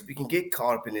crisis. We can get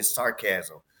caught up in this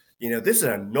sarcasm. This is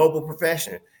a noble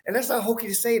profession. And that's not hokey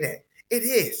to say that. It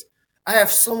is. I have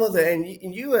some of and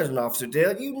you as an officer,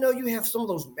 Dale, you have some of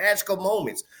those magical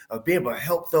moments of being able to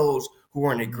help those who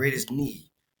are in the greatest need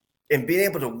and being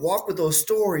able to walk with those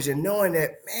stories and knowing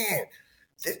that, man,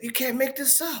 that you can't make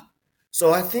this up.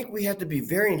 So I think we have to be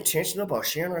very intentional about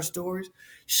sharing our stories,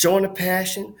 showing the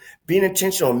passion, being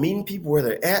intentional on meeting people where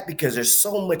they're at because there's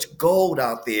so much gold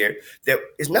out there that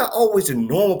is not always the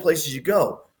normal places you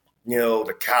go.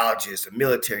 The colleges, the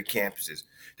military campuses.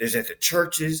 There's at the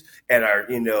churches, at our,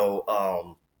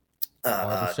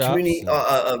 community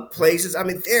places. I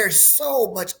mean, there's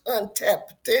so much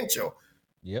untapped potential.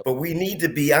 Yep. But we need to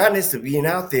be honest to being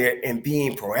out there and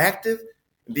being proactive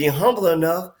and being humble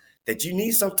enough that you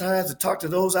need sometimes to talk to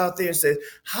those out there and say,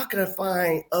 how can I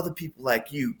find other people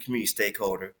like you, community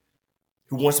stakeholder,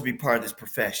 who wants to be part of this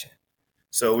profession?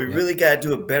 So we really got to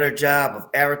do a better job of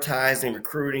advertising,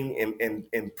 recruiting,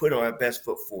 and putting our best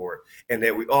foot forward, and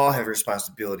that we all have a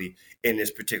responsibility in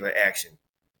this particular action.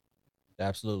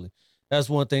 Absolutely. That's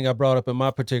one thing I brought up in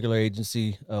my particular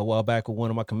agency a while back with one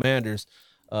of my commanders,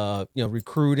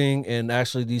 recruiting and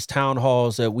actually these town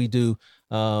halls that we do.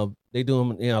 They do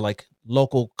them, like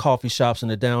local coffee shops in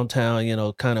the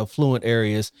downtown, kind of affluent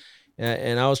areas.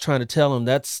 And I was trying to tell him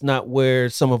that's not where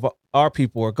some of our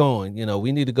people are going.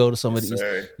 We need to go to some of Yes, these,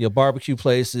 sir. barbecue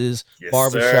places, Yes,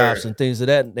 barbershops, sir. and things of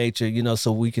that nature.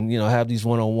 So we can, have these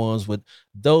one-on-ones with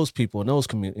those people in those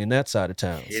community in that side of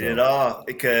town. Hit it So off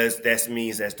because that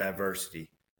means that's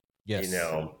diversity. yes,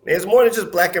 It's more than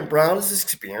just black and brown. It's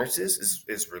experiences.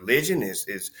 It's religion.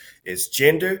 It's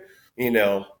gender. You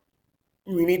know,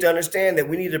 we need to understand that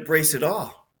we need to embrace it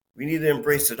all. We need to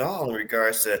embrace it all in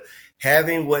regards to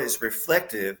having what is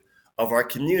reflective of our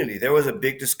community. There was a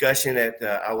big discussion at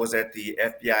I was at the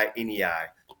FBI NEI,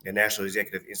 the National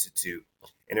Executive Institute,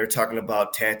 and they were talking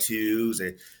about tattoos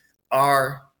and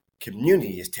our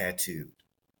community is tattooed.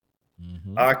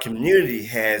 hmm Our community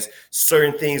has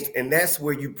certain things, and that's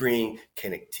where you bring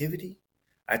connectivity.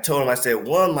 I told him, I said,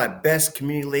 one of my best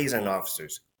community liaison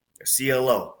officers, a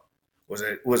CLO,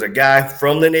 was a guy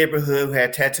from the neighborhood who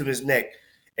had a tattoo on his neck,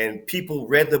 and people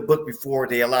read the book before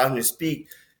they allowed him to speak.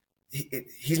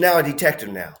 He's now a detective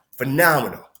now.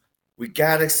 Phenomenal. We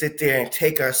got to sit there and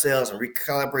take ourselves and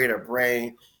recalibrate our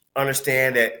brain.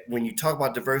 Understand that when you talk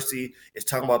about diversity, it's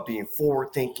talking about being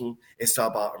forward thinking. It's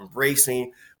about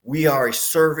embracing. We are a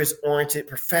service oriented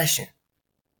profession.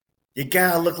 You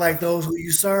got to look like yes, those who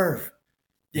you serve.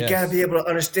 You got to be yes, able to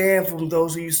understand from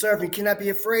those who you serve. You cannot be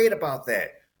afraid about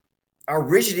that. Our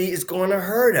rigidity is going to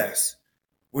hurt us.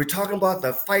 We're talking about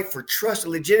the fight for trust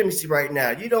and legitimacy right now.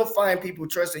 You don't find people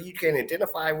trust that you can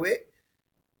identify with.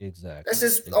 That's exactly,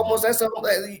 just almost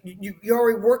exactly. you're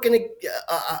already working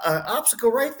an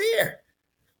obstacle right there.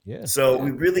 Yeah, So yeah,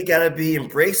 we really got to be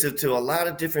embracive to a lot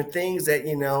of different things that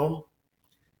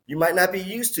you might not be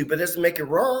used to, but it doesn't make it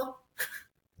wrong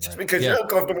just right. because Yeah, you're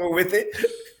uncomfortable with it.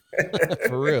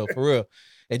 for real, for real.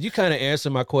 And you kind of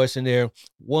answered my question there.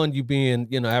 One, you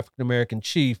being, African American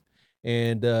chief,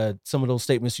 and some of those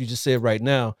statements you just said right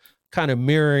now, kind of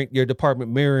mirroring your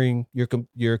department, mirroring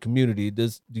your community.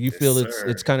 Do you Yes, feel it's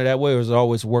sir. kind of that way, or is it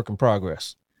always a work in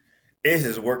progress? It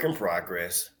is a work in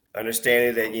progress.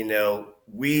 Understanding that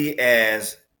we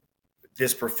as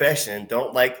this profession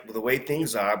don't like the way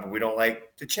things are, but we don't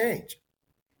like to change.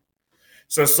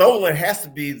 So someone has to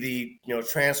be the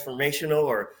transformational,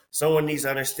 or someone needs to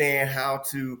understand how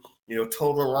to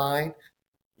toe the line.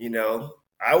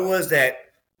 I was that,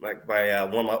 like by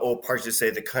one of my old parts just say,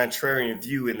 the contrarian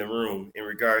view in the room in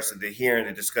regards to the hearing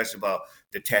the discussion about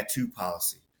the tattoo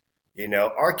policy.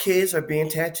 Our kids are being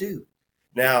tattooed.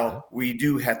 Yeah. Now we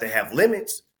do have to have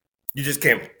limits. You just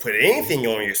can't put anything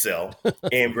on yourself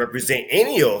and represent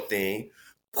any old thing,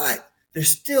 but there's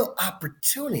still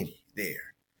opportunity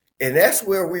there. And that's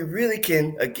where we really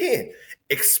can, again,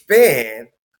 expand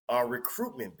our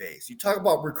recruitment base. You talk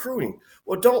about recruiting.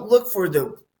 Well, don't look for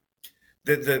the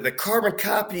carbon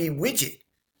copy widget,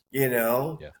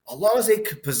 Yeah. as long as they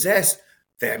could possess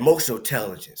that emotional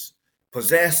intelligence,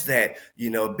 possess that,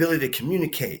 ability to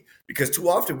communicate. Because too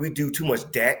often we do too much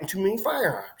dat and too many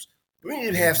firearms. We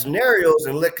need to have hmm scenarios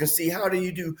and look and see, how do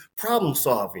you do problem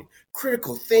solving,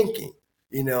 critical thinking.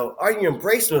 Are you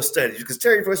embracing those studies? Because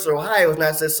Terry versus Ohio is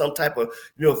not just some type of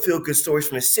feel good stories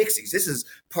from the '60s. This is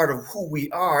part of who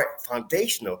we are,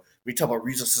 foundational. We talk about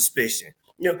reasonable suspicion.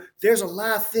 There's a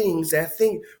lot of things that I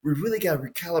think we really got to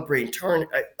recalibrate and turn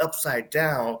upside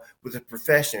down with the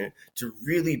profession to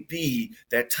really be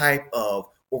that type of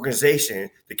organization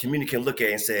the community can look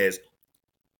at and says,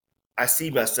 I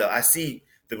see myself. I see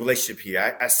the relationship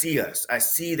here. I see us. I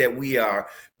see that we are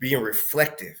being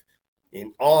reflective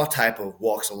in all type of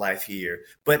walks of life here,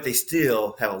 but they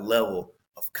still have a level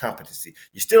of competency.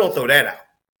 You still don't throw that out.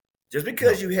 Just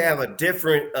because No. you have a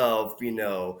different of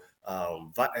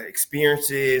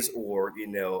experiences or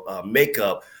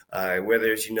makeup,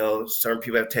 whether it's certain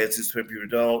people have tattoos, some people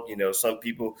don't. Some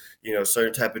people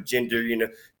certain type of gender.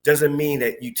 Doesn't mean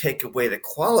that you take away the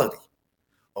quality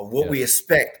of what we Yes,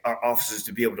 expect our officers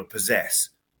to be able to possess.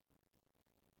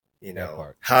 that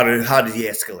part. How to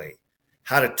de-escalate,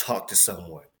 how to talk to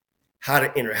someone, how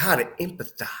to enter, how to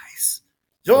empathize.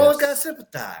 You don't always got to Yes.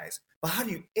 sympathize, but how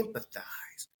do you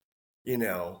empathize?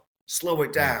 Slow it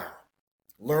Right. down,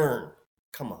 learn.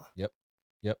 Come on, Yep.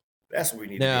 Yep. that's what we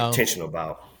need to be Now, intentional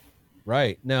about.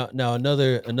 right. Now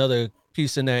another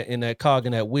piece in that cog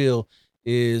in that wheel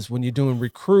is when you're doing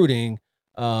recruiting,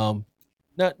 um,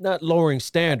 not lowering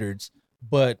standards,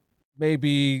 but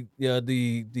maybe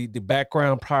the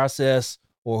background process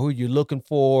or who you're looking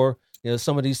for.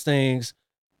 Some of these things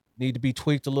need to be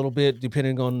tweaked a little bit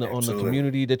depending on the Absolutely,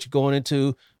 community that you're going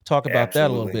into. Talk about that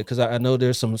a little bit absolutely, because I know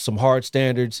there's some hard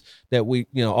standards that we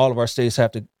all of our states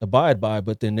have to abide by,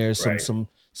 but then there's some right. some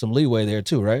some leeway there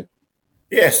too, right?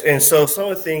 Yes, and so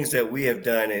some of the things that we have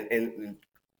done, and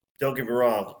don't get me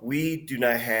wrong, we do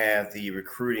not have the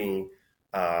recruiting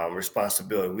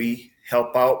responsibility. We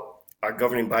help out. Our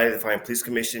governing body, the Fire and Police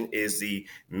Commission, is the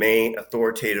main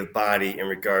authoritative body in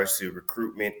regards to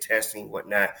recruitment, testing,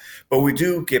 whatnot. But we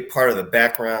do get part of the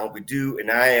background. We do, and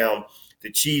I am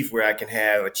the chief where I can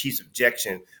have a chief's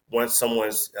objection once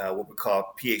someone's what we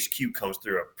call PHQ comes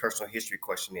through, a personal history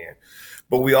questionnaire.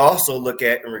 But we also look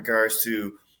at in regards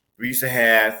to, we used to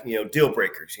have, deal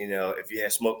breakers. If you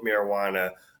had smoked marijuana,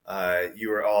 you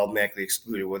were automatically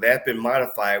excluded. Well, that's been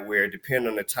modified where, depending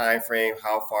on the time frame,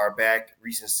 how far back,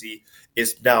 recency,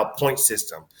 it's now a point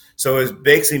system. So it's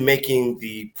basically making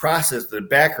the process, the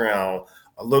background,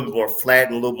 a little bit more flat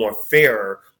and a little more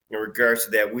fairer in regards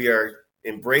to that. We are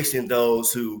embracing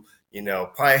those who,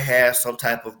 probably have some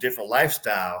type of different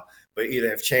lifestyle, but either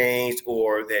have changed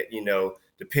or that,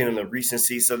 depending on the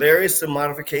recency. So there is some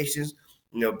modifications,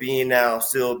 being now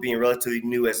still being relatively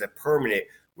new as a permanent.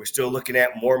 We're still looking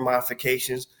at more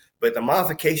modifications, but the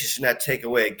modifications should not take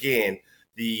away, again,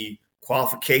 the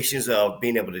qualifications of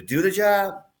being able to do the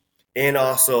job, and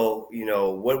also,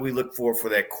 what we look for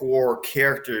that core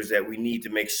characters that we need to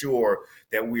make sure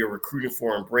that we are recruiting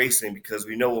for, embracing, because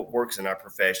we know what works in our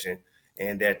profession,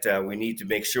 and that we need to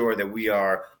make sure that we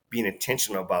are being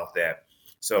intentional about that.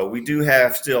 So we do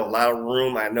have still a lot of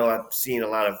room. I know I've seen a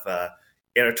lot of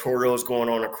editorials going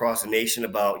on across the nation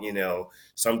about,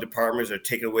 some departments are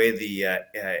taking away the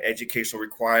educational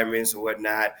requirements and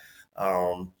whatnot.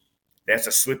 That's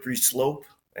a slippery slope,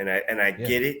 and I Yeah.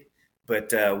 get it.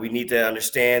 But we need to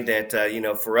understand that,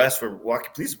 for us, for Milwaukee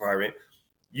Police Department,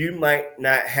 you might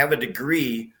not have a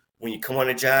degree when you come on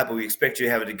a job, but we expect you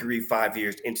to have a degree 5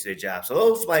 years into the job. So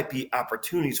those might be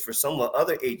opportunities for some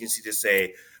other agency to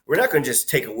say, we're not going to just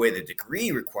take away the degree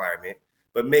requirement,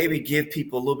 but maybe give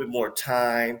people a little bit more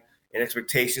time and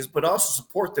expectations, but also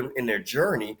support them in their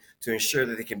journey to ensure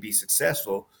that they can be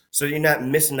successful. So you're not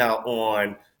missing out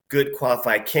on good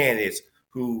qualified candidates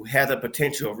who have the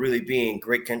potential of really being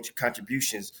great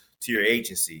contributions to your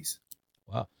agencies.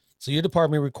 Wow. So your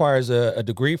department requires a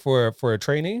degree for a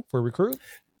trainee for a recruit?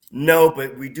 No,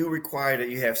 but we do require that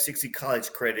you have 60 college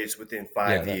credits within Yeah,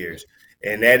 five that yeah. years.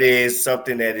 And that is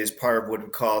something that is part of what we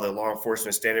call the Law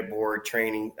Enforcement Standard Board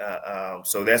training.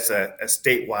 So that's a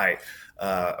statewide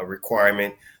a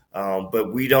requirement.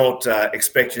 But we don't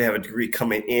expect you to have a degree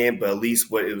coming in, but at least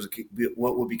what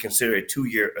would be considered a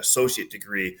 2-year associate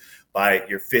degree by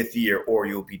your 5th year, or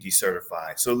you'll be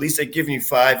decertified. So at least they're giving you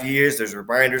 5 years. There's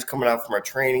reminders coming out from our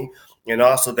training, and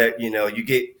also that you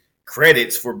get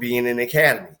credits for being in the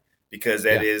academy, because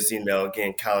that Yeah. is,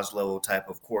 again, college level type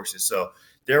of courses. So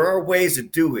there are ways to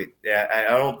do it. I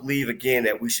don't believe, again,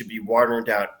 that we should be watering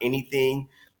down anything,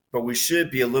 but we should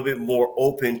be a little bit more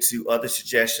open to other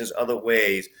suggestions, other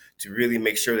ways to really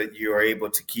make sure that you are able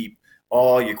to keep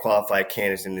all your qualified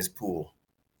candidates in this pool.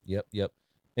 Yep, yep.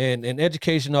 And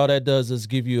education, all that does is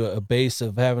give you a base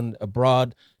of having a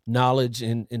broad knowledge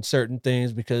in certain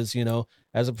things, because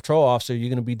as a patrol officer, you're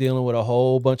going to be dealing with a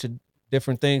whole bunch of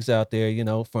different things out there.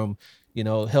 From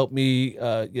help me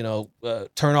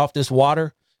turn off this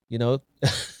water, you know,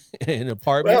 in an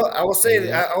apartment. Well, I will And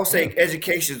say, I will yeah, say,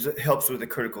 education helps with the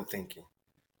critical thinking.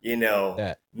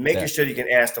 that Making that sure you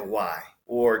can ask the why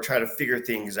or try to figure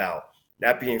things out,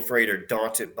 not being afraid or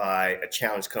daunted by a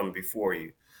challenge coming before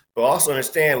you. But also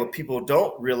understand what people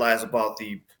don't realize about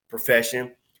the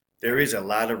profession. There is a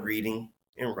lot of reading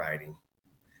and writing.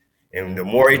 And yeah, the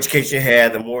more yeah, education you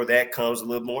have, the more that comes a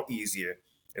little more easier,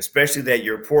 especially that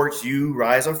your reports, you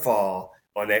rise or fall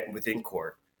on that within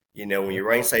court. When yep, you're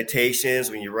writing citations,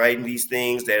 when you're writing these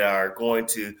things that are going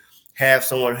to have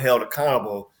someone held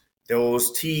accountable,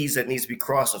 those T's that needs to be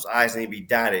crossed, those I's that need to be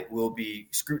dotted will be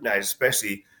scrutinized,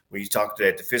 especially when you talk to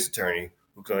that defense attorney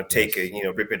who's going to take it,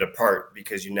 yes. rip it apart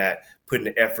because you're not putting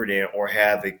the effort in or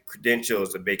have the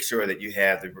credentials to make sure that you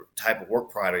have the type of work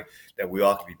product that we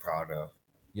all can be proud of.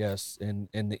 Yes, and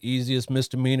the easiest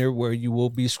misdemeanor where you will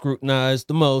be scrutinized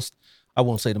the most, I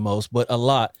won't say the most, but a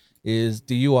lot, is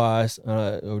DUIs,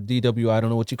 or DWI. I don't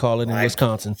know what you call it in My,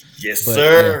 Wisconsin, yes, but yeah,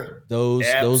 sir. those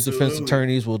defense Absolutely.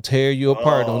 attorneys will tear you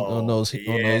apart on Oh, those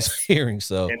yes. hearings.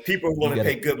 So And people you want to got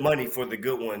pay to, good money for the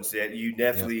good ones that you yep,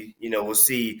 definitely, will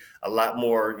see a lot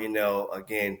more,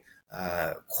 again,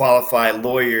 qualified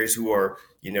lawyers who are,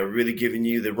 really giving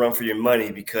you the run for your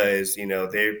money because,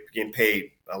 they're getting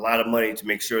paid a lot of money to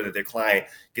make sure that their client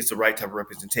gets the right type of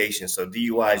representation. So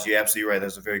DUIs, you're absolutely right.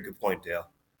 That's a very good point, Dale.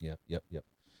 yep, yep, yep.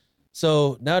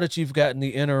 So now that you've gotten the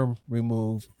interim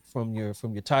removed from your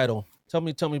title, tell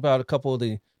me about a couple of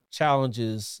the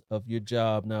challenges of your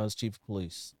job now as chief of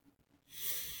police.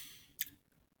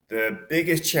 The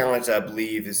biggest challenge, I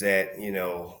believe, is that,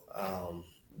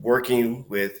 working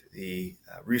with the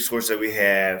resource that we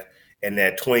have and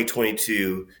that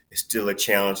 2022 is still a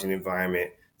challenging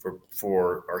environment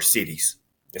for our cities,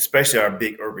 especially our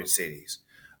big urban cities.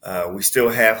 We still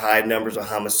have high numbers of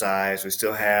homicides. We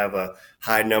still have a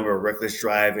high number of reckless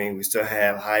driving. We still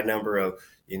have a high number of,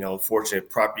 unfortunate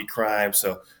property crimes.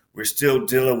 So we're still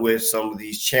dealing with some of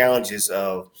these challenges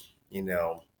of, you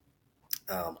know,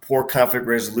 poor conflict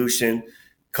resolution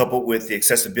coupled with the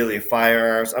accessibility of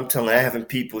firearms. I'm telling you, I having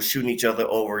people shooting each other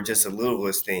over just the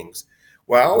littlest things.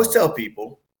 Well, I always tell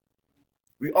people,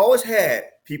 we always had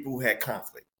people who had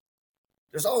conflict.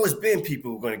 There's always been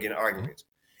people who are going to get in arguments.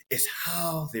 It's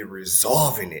how they're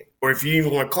resolving it, or if you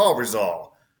even want to call it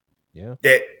resolve. Yeah.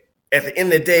 That at the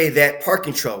end of the day, that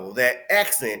parking trouble, that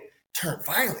accident turned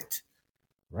violent.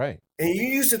 Right. And you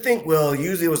used to think, well,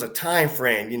 usually it was a time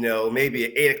frame, maybe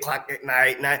at 8 o'clock at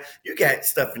night. You got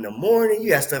stuff in the morning,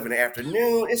 you got stuff in the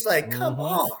afternoon. It's like, come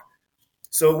on.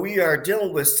 So we are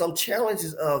dealing with some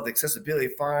challenges of the accessibility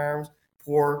of firearms,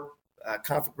 poor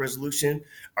conflict resolution.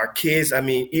 Our kids,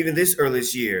 even this early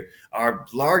this year, our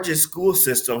largest school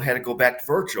system had to go back to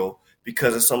virtual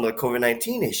because of some of the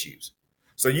COVID-19 issues.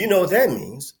 So you know what that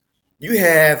means. You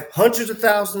have hundreds of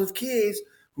thousands of kids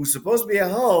who are supposed to be at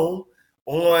home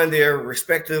on their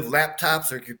respective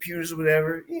laptops or computers or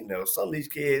whatever. Some of these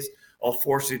kids,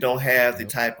 unfortunately, don't have the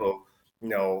type of,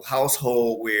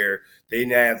 household where they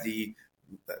have the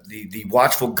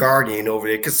watchful guardian over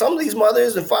there. Because some of these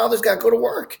mothers and fathers got to go to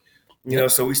work.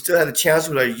 So we still have a challenge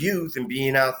with our youth and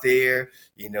being out there,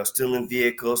 still in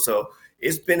vehicles. So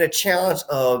it's been a challenge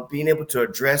of being able to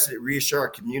address it, reassure our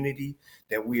community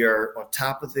that we are on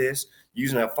top of this,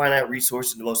 using our finite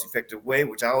resources in the most effective way,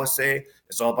 which I always say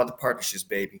it's all about the partnerships,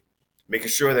 baby. Making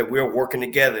sure that we're working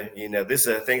together. This is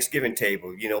a Thanksgiving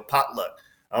table, potluck.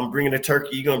 I'm bringing the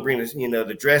turkey. You're going to bring the,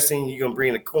 the dressing. You're going to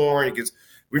bring the corn because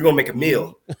we're going to make a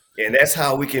meal. And that's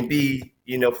how we can be,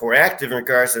 proactive in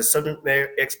regards to subject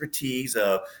matter expertise.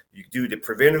 You do the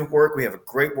preventive work. We have a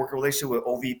great working relationship with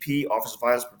OVP, Office of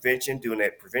Violence Prevention, doing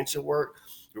that prevention work.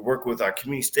 We work with our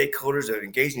community stakeholders that are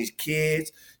engaging these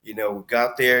kids. We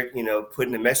got there,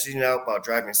 putting the messaging out about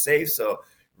driving safe. So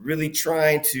really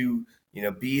trying to,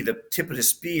 be the tip of the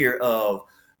spear of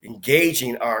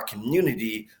engaging our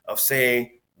community of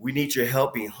saying, we need your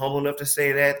help, being humble enough to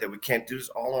say that we can't do this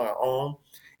all on our own.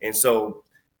 And so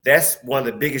that's one of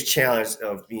the biggest challenges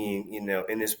of being,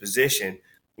 in this position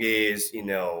is,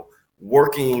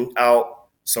 working out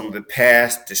some of the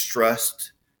past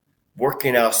distrust,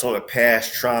 working out some of the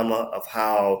past trauma of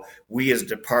how we as a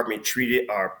department treated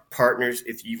our partners,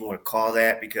 if you even want to call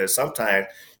that, because sometimes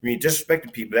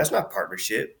disrespecting people, that's not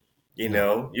partnership.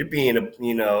 You're being a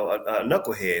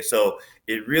knucklehead. So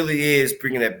it really is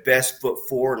bringing that best foot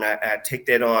forward. And I take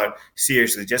that on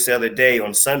seriously. Just the other day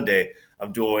on Sunday,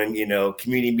 I'm doing,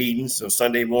 community meetings on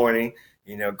Sunday morning,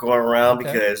 going around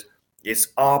because it's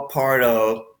all part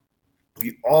of,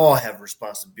 we all have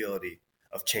responsibility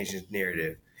of changing the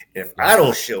narrative. And if I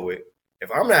don't show it, if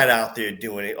I'm not out there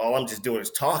doing it, all I'm just doing is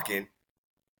talking,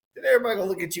 then everybody gonna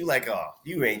look at you like, oh,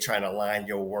 you ain't trying to align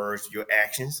your words to your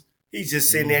actions. He's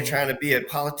just sitting there trying to be a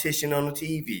politician on the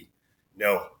TV.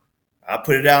 No, I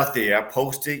put it out there. I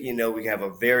post it. We have a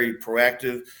very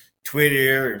proactive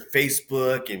Twitter and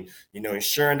Facebook and,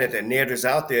 ensuring that the narrative's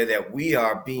out there that we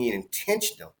are being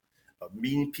intentional of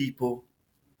meeting people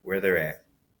where they're at.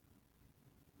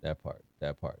 That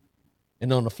part.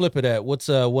 And on the flip of that, what's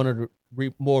one of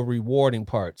the more rewarding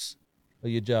parts of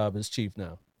your job as chief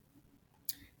now?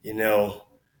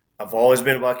 I've always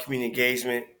been about community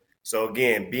engagement. So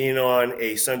again, being on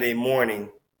a Sunday morning,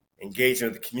 engaging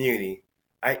with the community,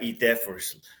 I eat that for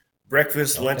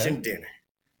breakfast, lunch, and dinner.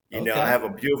 I have a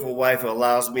beautiful wife who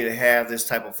allows me to have this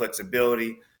type of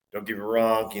flexibility. Don't get me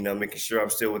wrong, making sure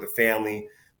I'm still with the family,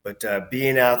 but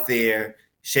being out there,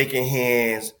 shaking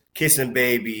hands, kissing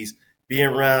babies, being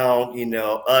around,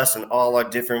 us and all our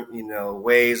different,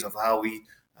 ways of how we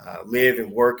live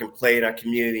and work and play in our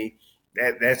community.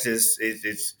 That's just,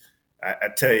 I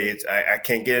tell you, I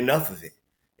can't get enough of it.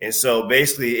 And so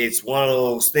basically it's one of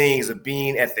those things of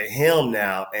being at the helm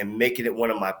now and making it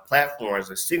one of my platforms,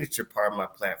 a signature part of my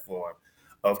platform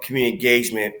of community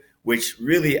engagement, which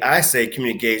really I say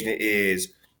community engagement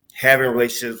is having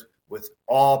relationships with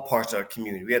all parts of our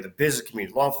community. We have the business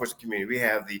community, law enforcement community. We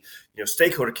have the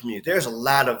stakeholder community. There's a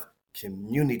lot of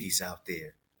communities out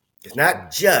there. It's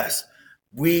not just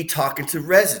we talking to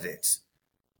residents.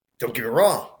 Don't get me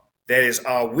wrong. That is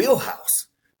our wheelhouse.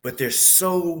 But there's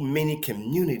so many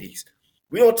communities.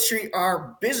 We don't treat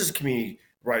our business community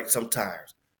right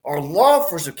sometimes. Our law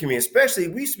enforcement community, especially,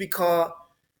 we used to be called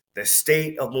the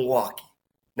state of Milwaukee.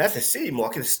 not the city of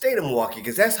Milwaukee, the state of Milwaukee,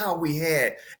 because that's how we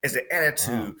had as an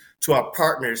attitude to our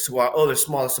partners, to our other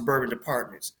smaller suburban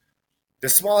departments. The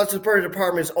smaller suburban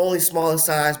departments only small in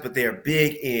size, but they are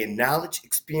big in knowledge,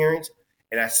 experience.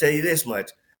 And I tell you this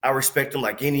much, I respect them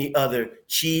like any other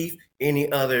chief,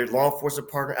 any other law enforcement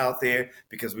partner out there,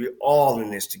 because we're all in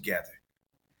this together.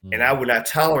 And I would not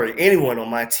tolerate anyone on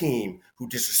my team who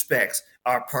disrespects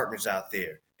our partners out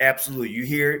there. Absolutely. You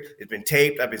hear it. It's been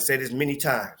taped. I've been said this many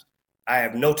times. I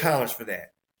have no tolerance for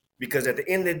that, because at the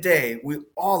end of the day, we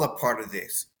all are part of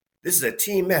this. This is a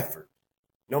team effort,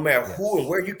 no matter who and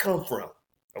where you come from.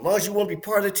 As long as you want to be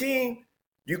part of the team,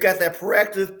 you got that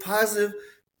proactive, positive,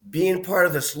 being part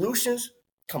of the solutions.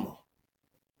 Come on.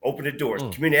 Open the doors.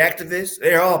 Community activists,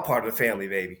 they're all part of the family,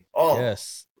 baby. All.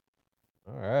 Yes.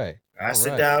 All right. I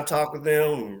sit down, talk with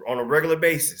them on a regular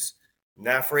basis.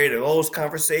 Not afraid of those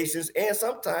conversations. And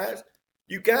sometimes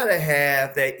you got to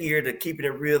have that ear to keeping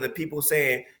it real, that people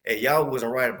saying, hey, y'all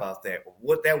wasn't right about that, or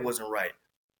what that wasn't right.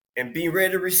 And being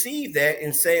ready to receive that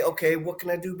and say, okay, what can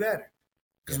I do better?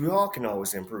 Because we all can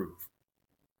always improve.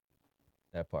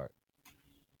 That part.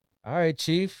 All right,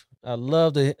 Chief. I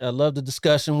love the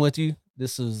discussion with you.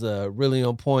 This is really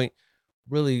on point,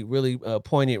 really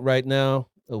poignant right now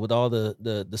with all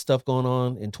the stuff going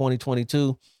on in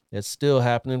 2022. It's still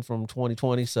happening from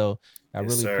 2020. So I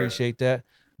really appreciate that.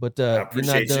 But I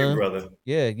appreciate you're not done. You, brother.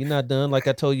 Yeah, you're not done. Like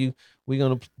I told you, we're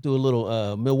gonna do a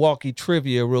little Milwaukee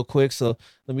trivia real quick. So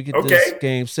let me get this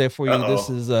game set for you. This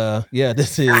is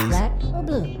this is black or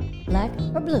blue, black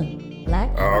or blue,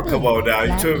 black or blue. Come on now,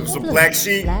 you took some black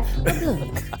sheep. Black or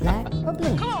blue, black or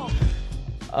blue.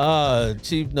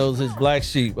 Chief knows his black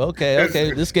sheep. Okay.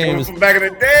 This game is from back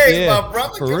in the days, my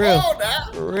brother.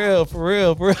 For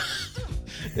real.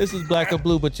 This is black or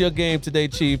blue, but your game today,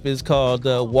 Chief, is called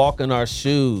Walk in Our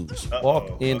Shoes.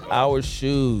 Walk in Our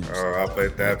Shoes. Oh, I'll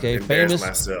bet that. Okay, famous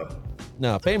myself.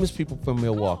 Now, famous people from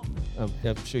Milwaukee. I'm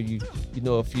sure you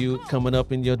know a few coming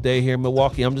up in your day here in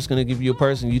Milwaukee. I'm just going to give you a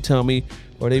person. You tell me,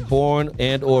 were they born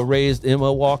and or raised in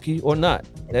Milwaukee or not?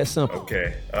 That's simple.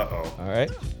 Okay. All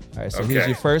right. So here's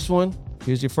your first one.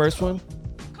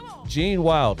 Gene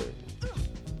Wilder.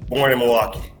 Born in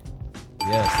Milwaukee.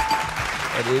 Yes,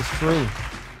 that is true.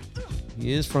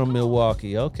 He is from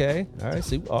Milwaukee. Okay. All right.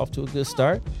 So off to a good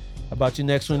start. How about your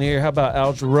next one here? How about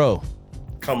Al Jarreau?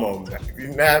 Come on.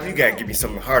 Now you got to give me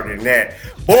something harder than that.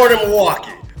 Born in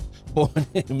Milwaukee. Born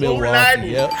in Milwaukee.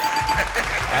 Yep.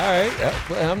 All right.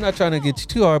 I'm not trying to get you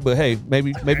too hard, but hey,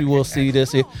 maybe we'll see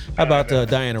this here. How about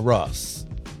Diana Ross?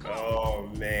 Oh,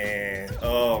 man.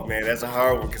 That's a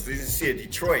hard one because this is here,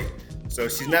 Detroit. So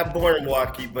she's not born in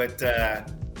Milwaukee, but...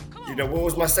 what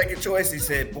was my second choice? He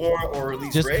said born or at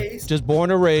least raised? Just born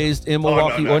or raised in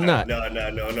Milwaukee or not?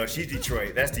 No. She's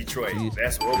Detroit. That's Detroit.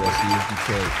 That's what she is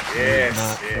Detroit. Yes.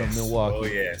 Not from Milwaukee. Oh,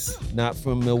 yes. Not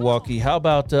from Milwaukee. How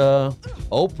about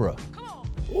Oprah?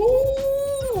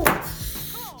 Ooh.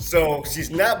 So she's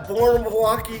not born in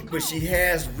Milwaukee, but she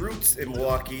has roots in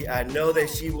Milwaukee. I know that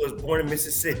she was born in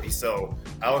Mississippi, so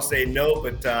I would say no,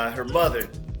 but her mother...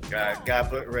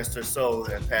 God rest her soul,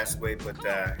 that passed away, but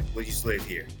we used to live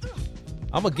here.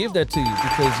 I'm going to give that to you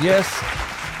because, yes,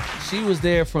 she was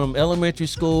there from elementary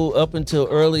school up until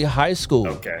early high school.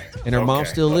 Okay. And her mom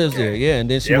still lives there. Yeah, and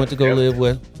then she went to go live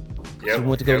with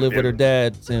with her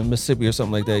dad in Mississippi or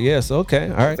something like that. Yes, okay.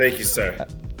 All right. Thank you, sir.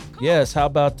 Yes, how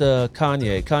about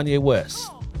Kanye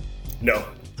West? No.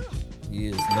 He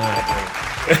is not.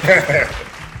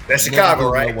 That's Chicago,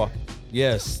 right? Milwaukee.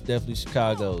 Yes, definitely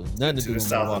Chicago. Nothing to do with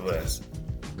south Milwaukee. Of us.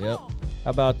 Yep. How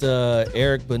about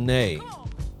Eric Benet,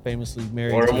 famously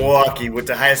married to Milwaukee with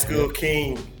the high school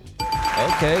king.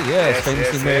 Okay, yes,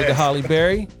 famously married to Holly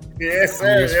Berry. Yes,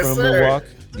 sir. He is from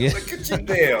Milwaukee. Yeah. Look at you,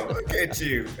 Dale. Look at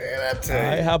you, man. I tell you. All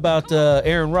right, how about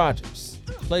Aaron Rodgers?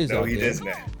 Plays out there. No, he does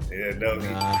not. Yeah, no,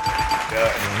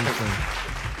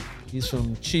 he's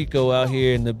from Chico out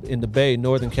here in the Bay,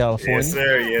 Northern California.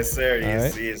 Yes, sir.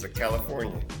 He is a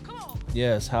Californian.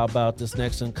 Yes. How about this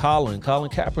next one? Colin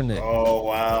Kaepernick. Oh,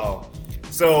 wow.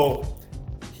 So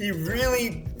he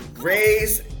really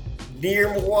raised near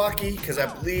Milwaukee because I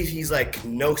believe he's like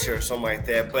Kenosha or something like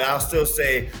that. But I'll still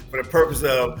say for the purpose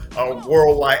of a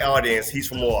worldwide audience, he's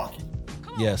from Milwaukee.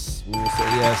 Yes. We will say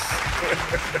yes.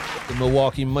 The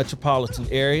Milwaukee metropolitan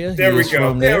area. There we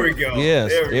go.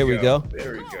 Yes. There we go.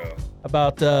 How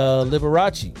about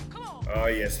Liberace? Oh,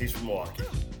 yes. He's from Milwaukee.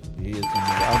 He is from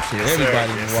Milwaukee. I'm sure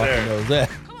everybody in Milwaukee knows that.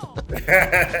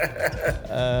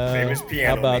 Famous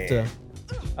piano man.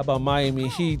 How about Miami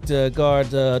Heat guard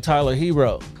Tyler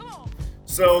Hero?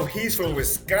 So he's from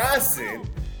Wisconsin.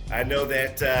 I know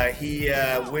that he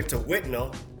went to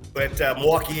Whitnall, but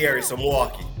Milwaukee area, so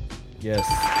Milwaukee. Yes.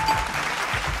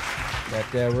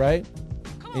 Got that right.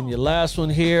 And your last one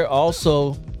here,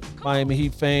 also Miami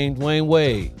Heat famed Dwayne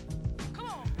Wade.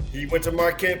 He went to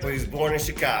Marquette, but he's born in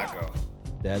Chicago.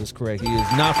 That is correct. He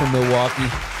is not from Milwaukee.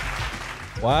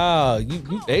 Wow, you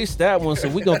aced that one, so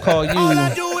we're going to call you All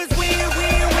I do is win, no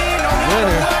matter winner.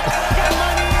 what. Got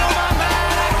money on my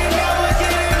mind, I can never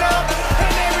get enough.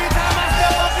 And every time I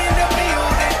step up in the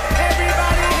building,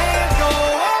 everybody hands go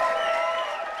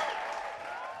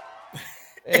up.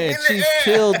 And Chief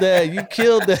killed that. You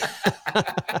killed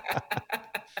that.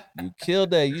 You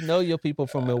killed that. You know your people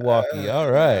from Milwaukee. All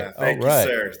right. Thank All right. you,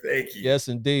 sir. Thank you. Yes,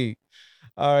 indeed.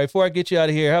 All right. Before I get you out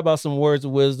of here, how about some words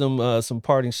of wisdom, some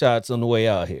parting shots on the way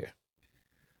out here?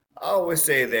 I always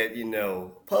say that,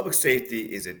 public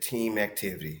safety is a team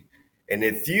activity. And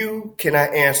if you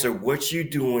cannot answer what you're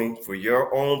doing for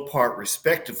your own part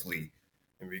respectively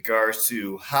in regards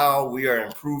to how we are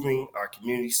improving our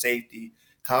community safety,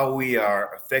 how we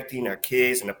are affecting our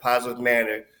kids in a positive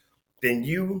manner, then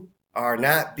you are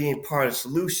not being part of the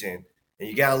solution. And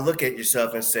you got to look at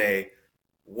yourself and say,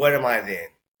 what am I then?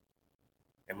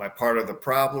 Am I part of the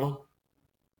problem,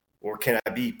 or can I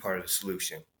be part of the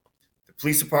solution? The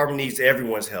police department needs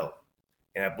everyone's help.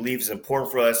 And I believe it's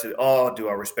important for us to all do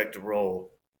our respective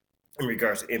role in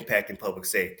regards to impacting public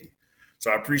safety.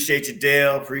 So I appreciate you,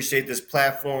 Dale. Appreciate this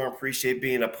platform. Appreciate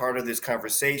being a part of this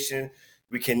conversation.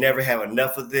 We can never have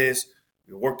enough of this.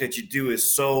 The work that you do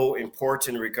is so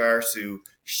important in regards to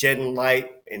shedding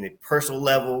light in the personal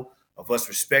level of us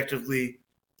respectively.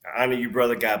 I honor you,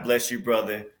 brother. God bless you,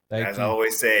 brother. As I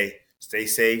always say, stay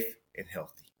safe and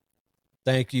healthy.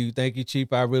 Thank you. Thank you,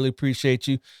 Chief. I really appreciate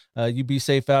you. You be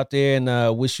safe out there,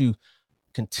 and wish you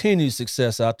continued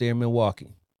success out there in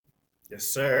Milwaukee. Yes,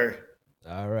 sir.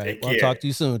 All right. Take I'll care. talk to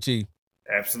you soon, Chief.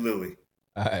 Absolutely.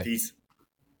 All right. Peace.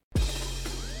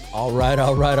 All right.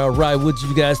 What did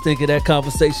you guys think of that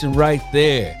conversation right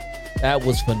there? That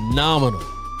was phenomenal.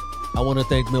 I want to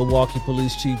thank Milwaukee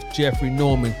Police Chief Jeffrey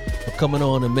Norman for coming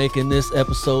on and making this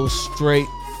episode straight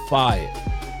fire.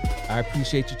 I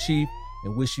appreciate you, Chief,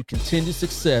 and wish you continued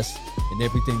success in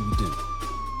everything you do.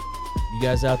 You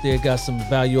guys out there got some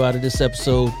value out of this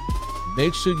episode?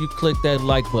 Make sure you click that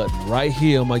like button right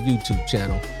here on my YouTube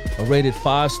channel or rate it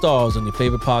 5 stars on your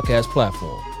favorite podcast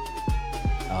platform.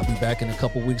 I'll be back in a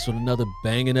couple weeks with another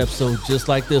banging episode just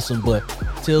like this one, but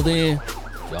till then,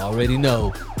 you already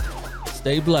know,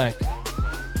 stay black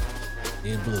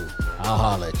in blue. I'll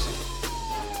holler at you.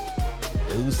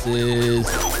 Deuces.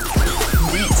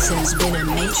 This has been a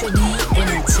Maitre D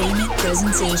Entertainment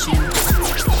presentation.